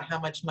always about how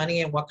much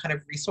money and what kind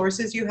of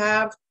resources you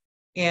have.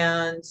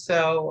 And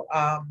so,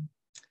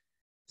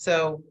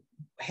 so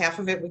half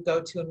of it would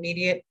go to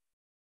immediate,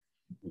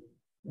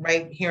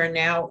 right here and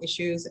now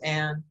issues,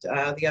 and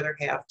the other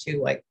half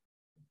to like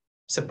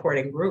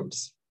supporting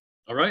groups.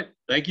 All right,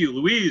 thank you.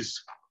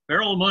 Louise,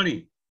 barrel of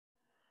money.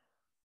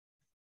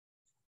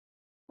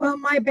 Well,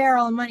 my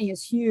barrel of money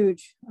is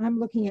huge. I'm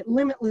looking at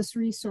limitless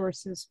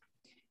resources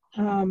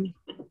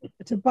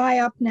to buy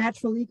up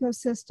natural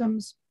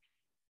ecosystems,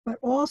 but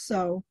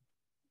also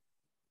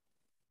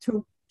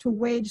to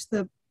wage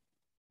the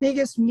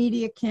biggest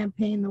media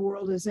campaign the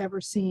world has ever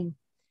seen.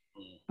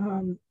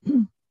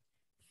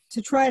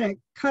 To try to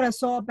cut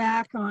us all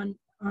back on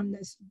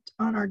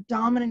our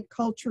dominant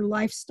culture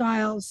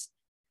lifestyles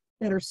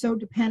that are so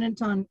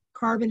dependent on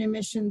carbon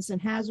emissions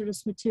and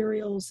hazardous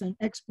materials and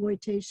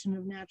exploitation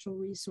of natural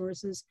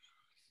resources.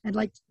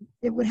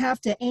 It would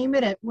have to aim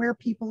it at where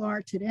people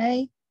are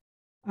today,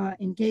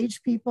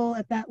 engage people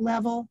at that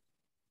level.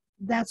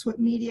 That's what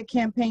media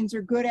campaigns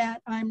are good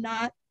at. I'm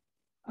not.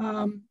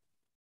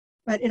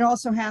 But it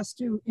also has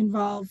to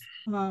involve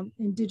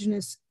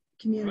indigenous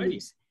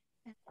communities.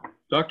 Right.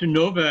 Dr.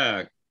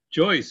 Novak,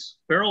 Joyce,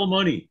 barrel of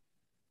money.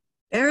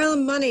 Barrel of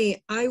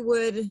money, I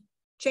would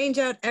change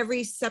out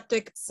every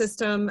septic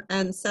system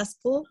and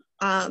cesspool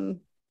in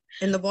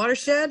the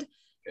watershed.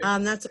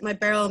 Okay. That's what my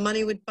barrel of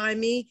money would buy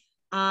me.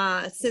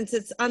 Since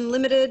it's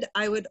unlimited,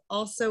 I would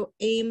also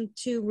aim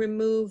to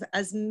remove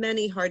as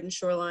many hardened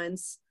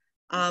shorelines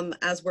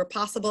as were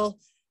possible.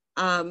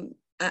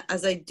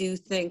 As I do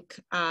think,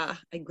 I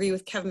agree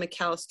with Kevin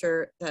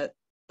McAllister that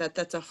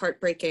that's a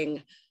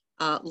heartbreaking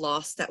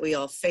loss that we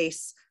all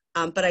face.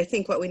 But I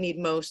think what we need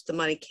most, the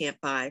money can't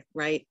buy,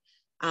 right?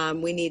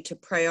 We need to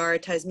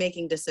prioritize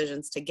making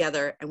decisions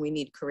together, and we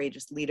need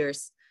courageous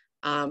leaders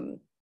to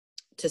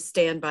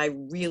stand by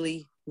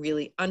really,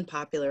 really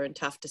unpopular and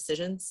tough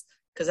decisions,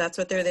 because that's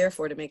what they're there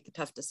for, to make the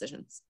tough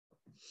decisions.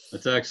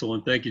 That's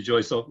excellent. Thank you,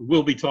 Joyce. So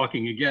we'll be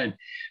talking again.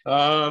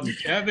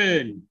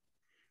 Kevin.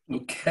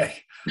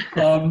 Okay.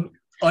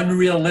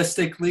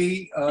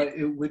 Unrealistically,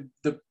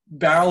 the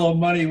barrel of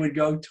money would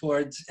go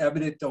towards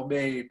eminent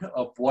domain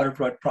of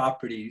waterfront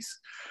properties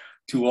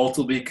to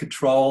ultimately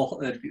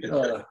control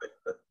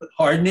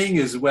hardening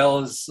as well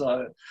as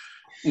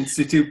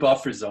institute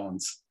buffer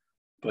zones.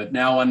 But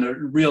now on the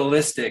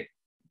realistic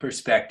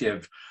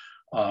perspective,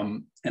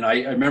 and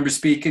I remember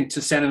speaking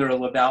to Senator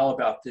Laval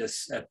about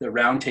this at the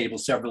roundtable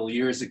several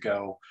years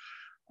ago.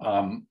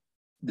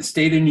 The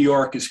state of New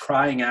York is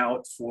crying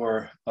out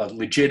for a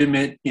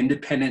legitimate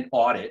independent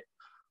audit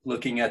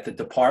looking at the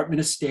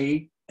Department of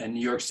State and New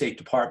York State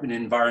Department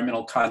of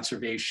Environmental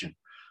Conservation.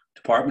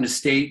 Department of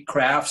State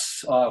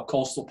crafts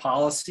coastal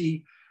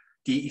policy,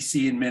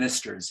 DEC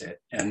administers it,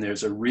 and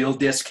there's a real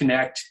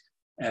disconnect,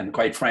 and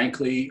quite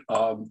frankly,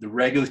 the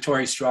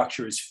regulatory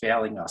structure is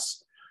failing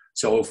us.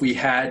 So if we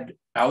had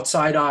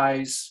outside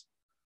eyes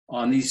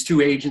on these two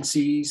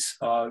agencies,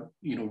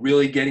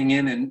 really getting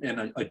in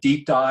and a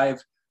deep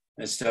dive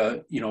as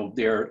to,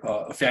 their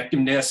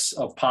effectiveness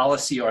of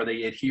policy, are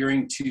they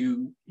adhering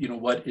to,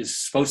 what is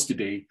supposed to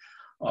be?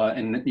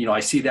 And I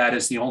see that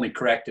as the only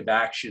corrective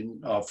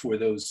action for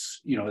those,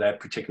 that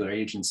particular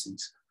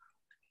agencies.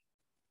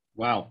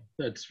 Wow,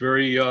 that's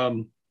very,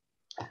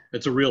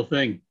 that's a real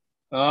thing.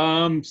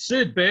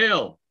 Sid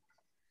Bale.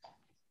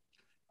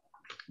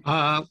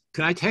 Can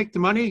I take the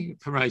money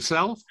for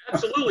myself?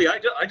 Absolutely.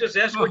 I just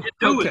asked what you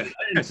do with it.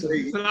 I didn't say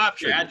It's an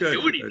option. you had to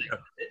do anything.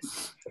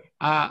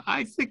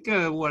 I think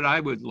what I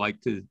would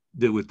like to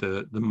do with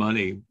the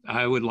money,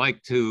 I would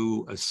like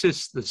to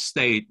assist the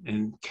state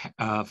in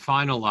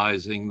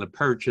finalizing the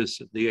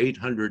purchase of the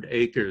 800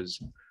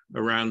 acres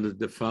around the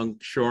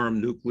defunct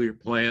Shoreham nuclear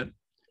plant,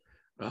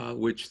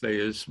 which they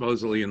are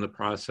supposedly in the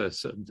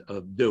process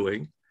of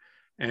doing.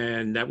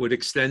 And that would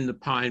extend the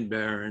Pine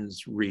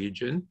Barrens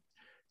region.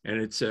 And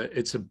it's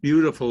a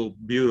beautiful,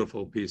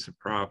 beautiful piece of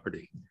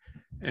property.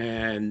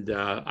 And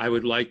I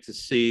would like to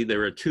see,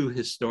 there are two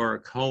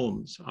historic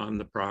homes on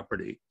the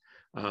property,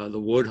 the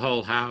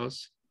Woodhull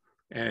House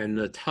and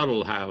the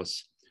Tuttle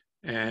House.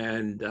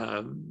 And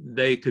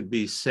they could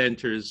be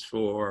centers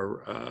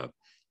for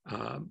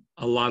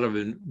a lot of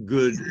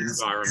good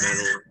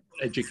environmental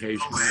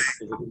education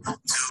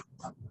activities.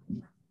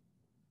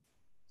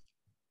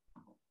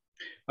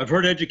 I've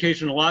heard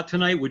education a lot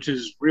tonight, which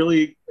is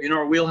really in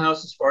our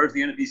wheelhouse as far as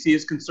the NFEC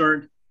is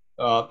concerned.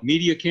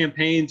 Media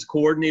campaigns,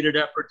 coordinated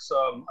efforts.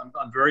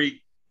 I'm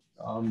very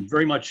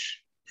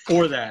much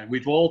for that.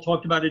 We've all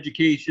talked about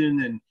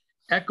education and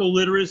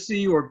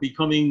eco-literacy, or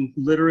becoming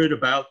literate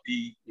about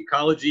the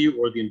ecology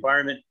or the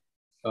environment.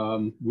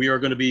 We are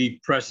going to be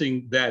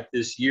pressing that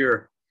this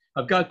year.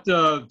 I've got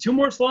 2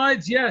 more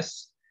slides.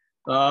 Yes.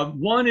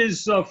 One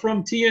is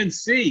from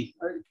TNC.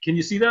 Can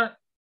you see that?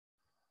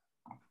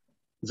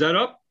 Is that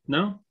up?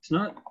 No, it's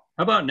not.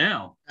 How about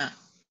now?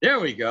 There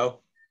we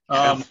go.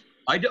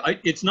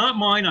 It's not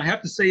mine. I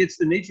have to say it's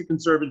the Nature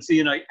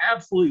Conservancy, and I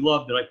absolutely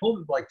loved it. I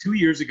pulled it like 2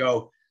 years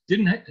ago.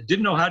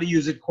 Didn't know how to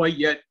use it quite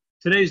yet.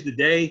 Today's the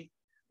day.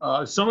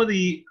 Some of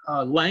the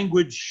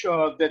language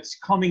that's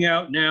coming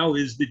out now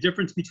is the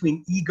difference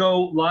between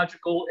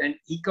ego-logical and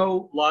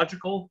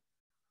ecological,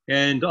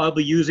 and I'll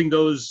be using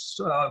those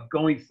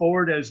going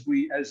forward as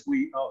we.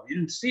 Oh, you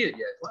didn't see it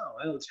yet. Wow.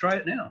 Well, let's try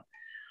it now.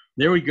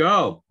 There we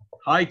go.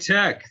 High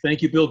tech.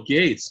 Thank you, Bill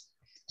Gates.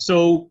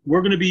 So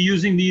we're going to be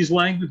using these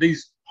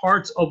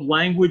parts of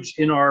language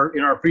in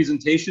our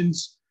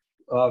presentations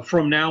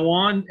from now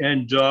on,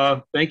 and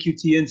thank you,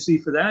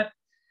 TNC, for that.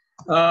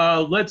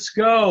 Let's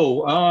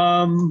go.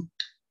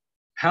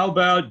 How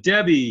about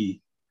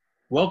Debbie?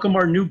 Welcome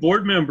our new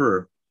board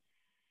member.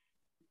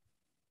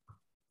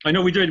 I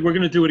know we did. We're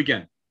going to do it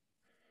again.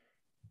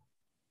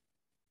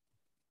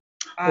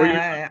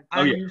 I'm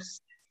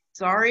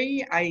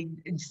sorry.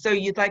 So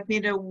you'd like me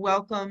to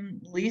welcome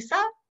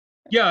Lisa?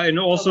 Yeah, and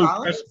also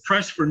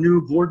press for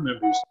new board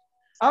members.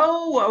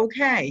 Oh,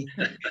 okay.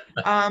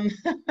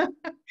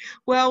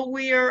 Well,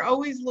 we are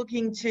always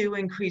looking to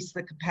increase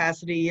the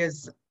capacity,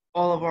 as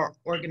all of our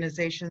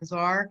organizations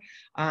are,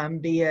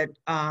 be it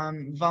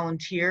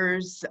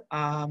volunteers,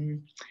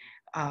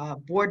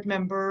 board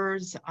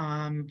members,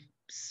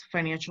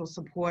 financial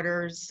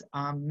supporters,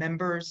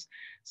 members.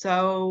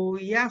 So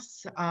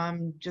yes,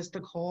 just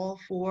a call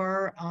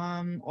for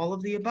all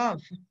of the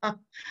above.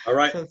 All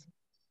right.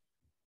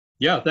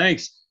 Yeah,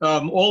 thanks.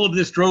 All of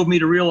this drove me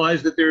to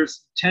realize that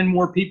there's 10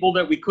 more people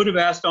that we could have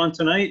asked on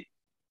tonight,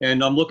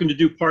 and I'm looking to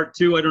do part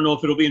 2. I don't know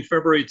if it'll be in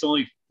February. It's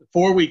only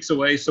 4 weeks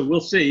away, so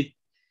we'll see.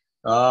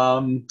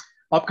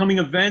 Upcoming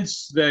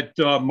events that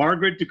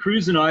Margaret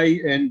DeCruz and I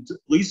and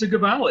Lisa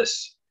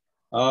Gavalis.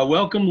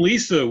 Welcome,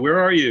 Lisa. Where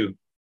are you?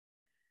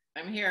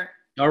 I'm here.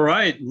 All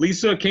right.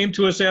 Lisa came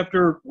to us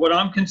after what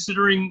I'm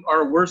considering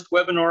our worst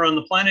webinar on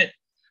the planet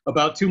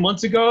about 2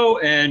 months ago,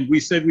 and we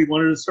said we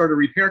wanted to start a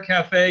repair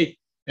cafe,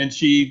 and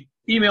she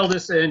emailed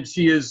us, and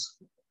she is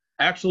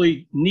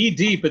actually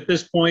knee-deep at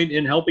this point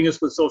in helping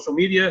us with social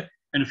media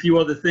and a few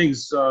other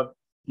things.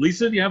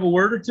 Lisa, do you have a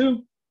word or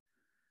two?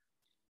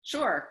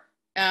 Sure.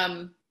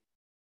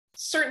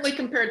 Certainly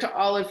compared to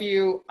all of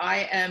you,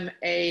 I am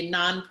a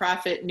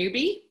nonprofit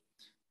newbie.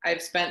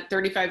 I've spent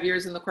 35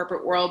 years in the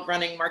corporate world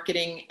running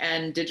marketing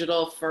and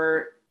digital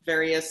for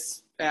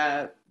various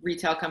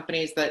retail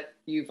companies that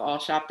you've all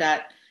shopped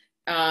at.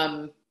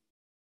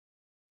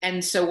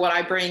 And so what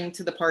I bring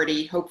to the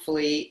party,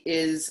 hopefully,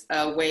 is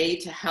a way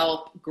to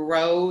help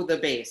grow the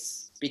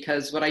base.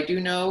 Because what I do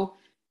know,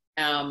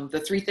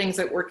 the 3 things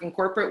that work in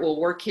corporate will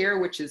work here,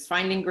 which is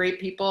finding great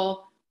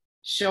people,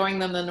 showing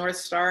them the North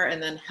Star,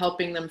 and then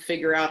helping them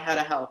figure out how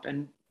to help.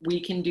 And we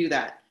can do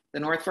that. The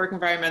North Fork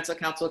Environmental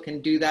Council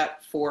can do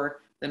that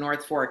for the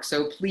North Fork.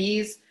 So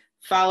please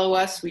follow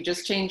us. We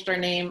just changed our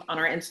name on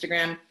our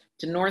Instagram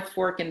to North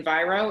Fork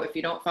Enviro. If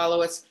you don't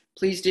follow us,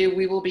 please do.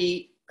 We will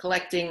be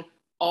collecting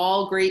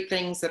all great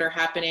things that are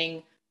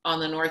happening on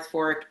the North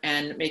Fork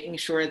and making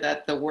sure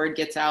that the word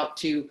gets out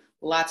to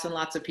lots and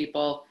lots of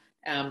people.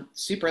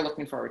 Super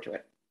looking forward to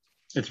it.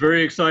 It's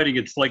very exciting.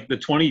 It's like the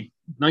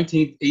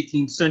 19th,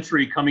 18th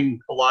century coming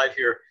alive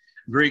here.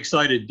 I'm very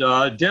excited.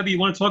 Debbie, you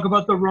want to talk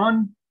about the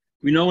run?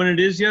 We know when it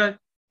is yet?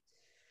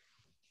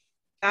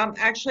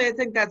 Actually, I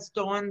think that's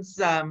Dawn's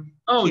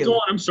Oh, cue.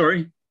 Dawn, I'm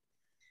sorry.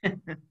 It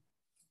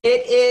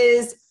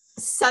is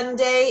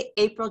Sunday,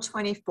 April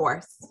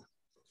 24th.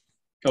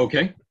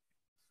 Okay.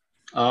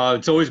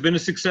 It's always been a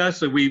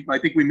success. I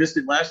think we missed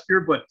it last year,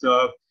 but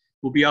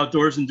we'll be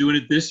outdoors and doing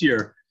it this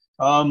year.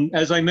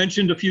 As I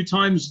mentioned a few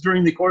times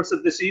during the course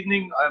of this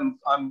evening,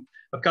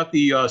 I've got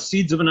the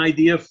seeds of an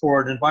idea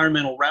for an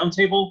environmental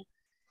roundtable,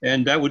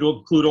 and that would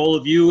include all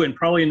of you and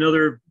probably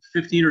another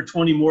 15 or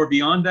 20 more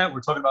beyond that.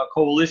 We're talking about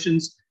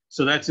coalitions,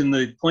 so that's in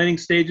the planning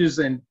stages,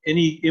 and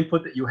any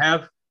input that you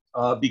have,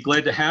 be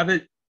glad to have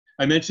it.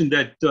 I mentioned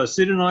that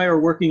Sid and I are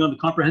working on the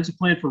comprehensive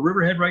plan for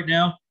Riverhead right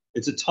now.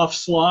 It's a tough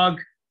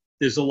slog.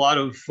 There's a lot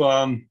of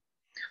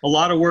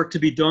work to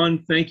be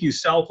done. Thank you,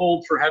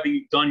 Southold, for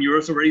having done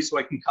yours already so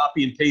I can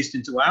copy and paste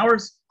into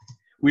ours.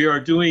 We are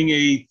doing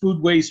a food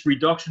waste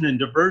reduction and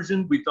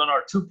diversion. We've done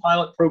our 2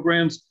 pilot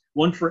programs,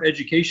 one for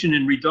education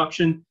and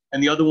reduction,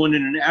 and the other one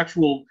in an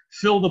actual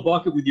fill the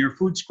bucket with your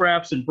food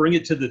scraps and bring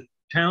it to the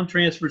town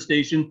transfer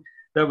station.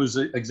 That was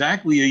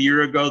exactly a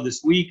year ago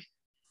this week.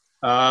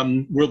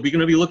 We're going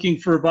to be looking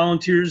for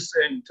volunteers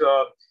and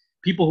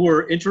people who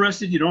are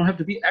interested. You don't have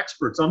to be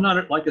experts.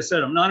 Like I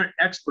said, I'm not an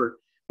expert,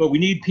 but we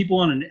need people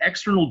on an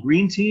external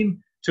green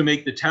team to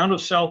make the town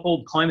of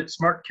Southold climate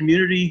smart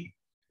community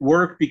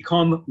work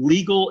become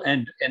legal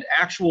and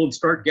actual and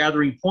start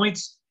gathering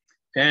points.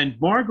 And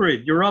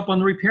Margaret, you're up on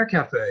the Repair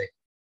Cafe.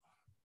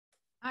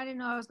 I didn't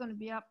know I was going to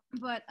be up,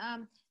 but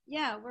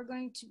yeah, we're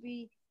going to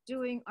be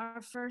doing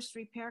our first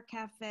Repair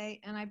Cafe,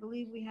 and I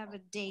believe we have a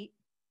date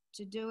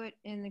to do it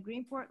in the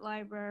Greenport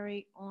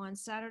Library on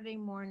Saturday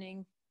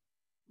morning,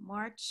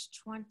 March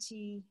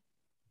 27th.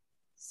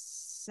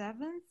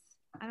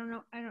 I don't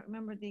know. I don't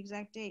remember the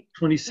exact date.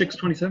 26,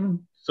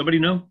 27? Somebody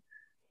know?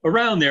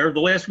 Around there,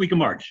 the last week of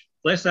March.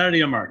 Last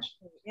Saturday of March.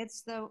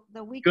 It's the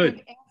weekend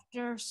Good.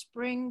 after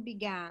spring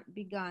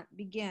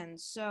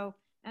begins. So,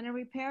 and a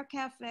Repair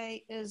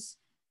Cafe is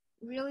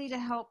really to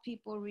help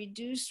people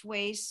reduce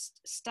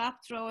waste,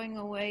 stop throwing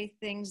away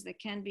things that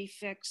can be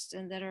fixed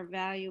and that are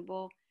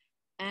valuable,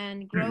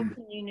 and grow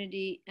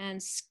community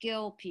and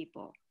skill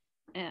people.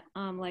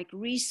 Like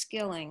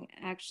reskilling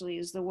actually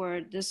is the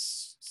word.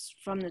 This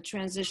from the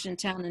Transition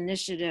Town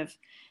Initiative,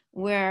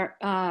 where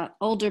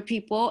older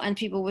people and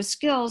people with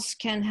skills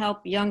can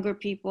help younger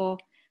people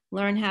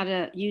learn how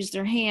to use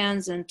their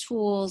hands and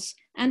tools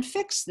and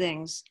fix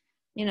things.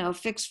 You know,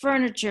 fix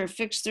furniture,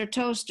 fix their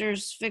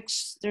toasters,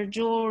 fix their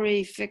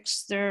jewelry,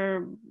 fix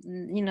their,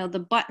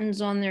 the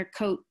buttons on their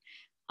coat.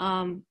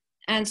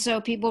 And so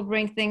people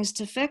bring things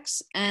to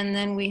fix, and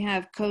then we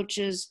have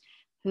coaches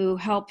who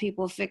help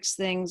people fix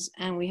things,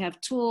 and we have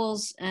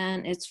tools,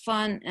 and it's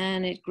fun,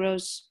 and it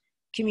grows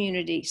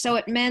community. So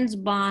it mends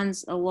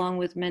bonds along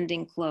with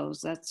mending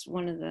clothes. That's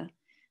one of the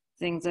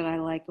things that I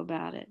like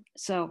about it.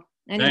 So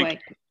anyway,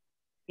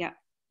 yeah.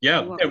 Yeah,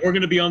 and we're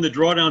going to be on the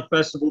Drawdown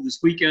Festival this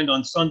weekend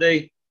on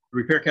Sunday. The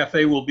Repair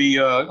Cafe will be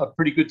a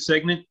pretty good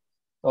segment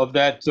of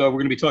that. We're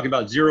going to be talking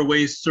about zero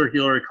waste,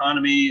 circular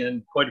economy,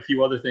 and quite a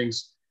few other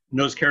things. I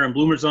notice Karen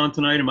Bloomer's on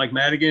tonight, and Mike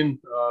Madigan,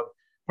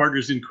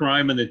 partners in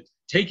crime, and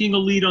taking a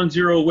lead on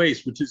zero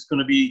waste, which is going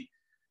to be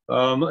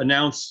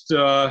announced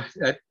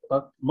at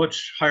a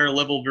much higher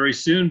level very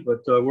soon,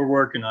 but we're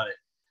working on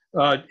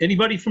it.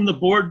 Anybody from the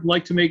board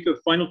like to make a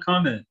final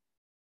comment?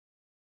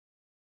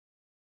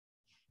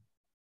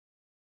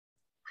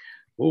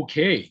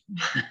 Okay.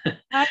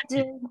 I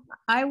do.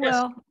 I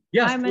will.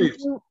 Yes, I'm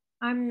please.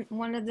 I'm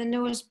one of the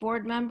newest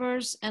board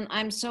members, and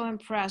I'm so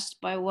impressed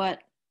by what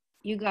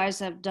you guys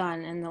have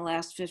done in the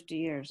last 50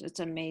 years. It's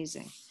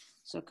amazing.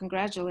 So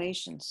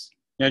congratulations.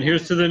 And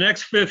here's to the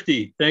next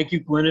 50. Thank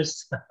you,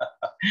 Glynis.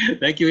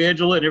 Thank you,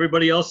 Angela, and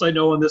everybody else I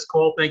know on this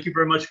call. Thank you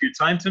very much for your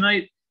time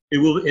tonight.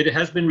 It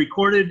has been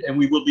recorded, and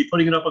we will be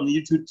putting it up on the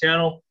YouTube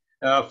channel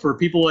for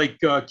people like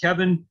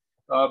Kevin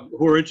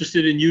who are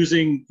interested in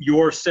using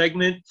your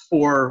segment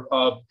for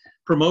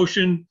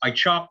promotion. I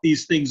chop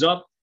these things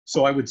up,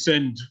 so I would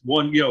send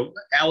one,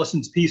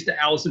 Allison's piece to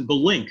Allison, the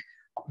link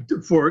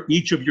for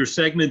each of your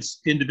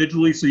segments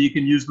individually, so you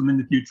can use them in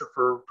the future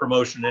for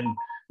promotion and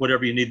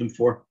whatever you need them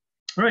for.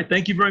 All right,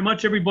 thank you very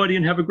much, everybody,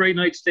 and have a great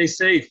night. Stay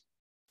safe.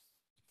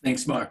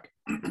 Thanks, Mark.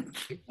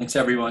 Thanks,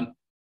 everyone.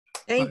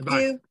 Thank Bye-bye.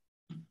 you.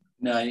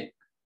 Night.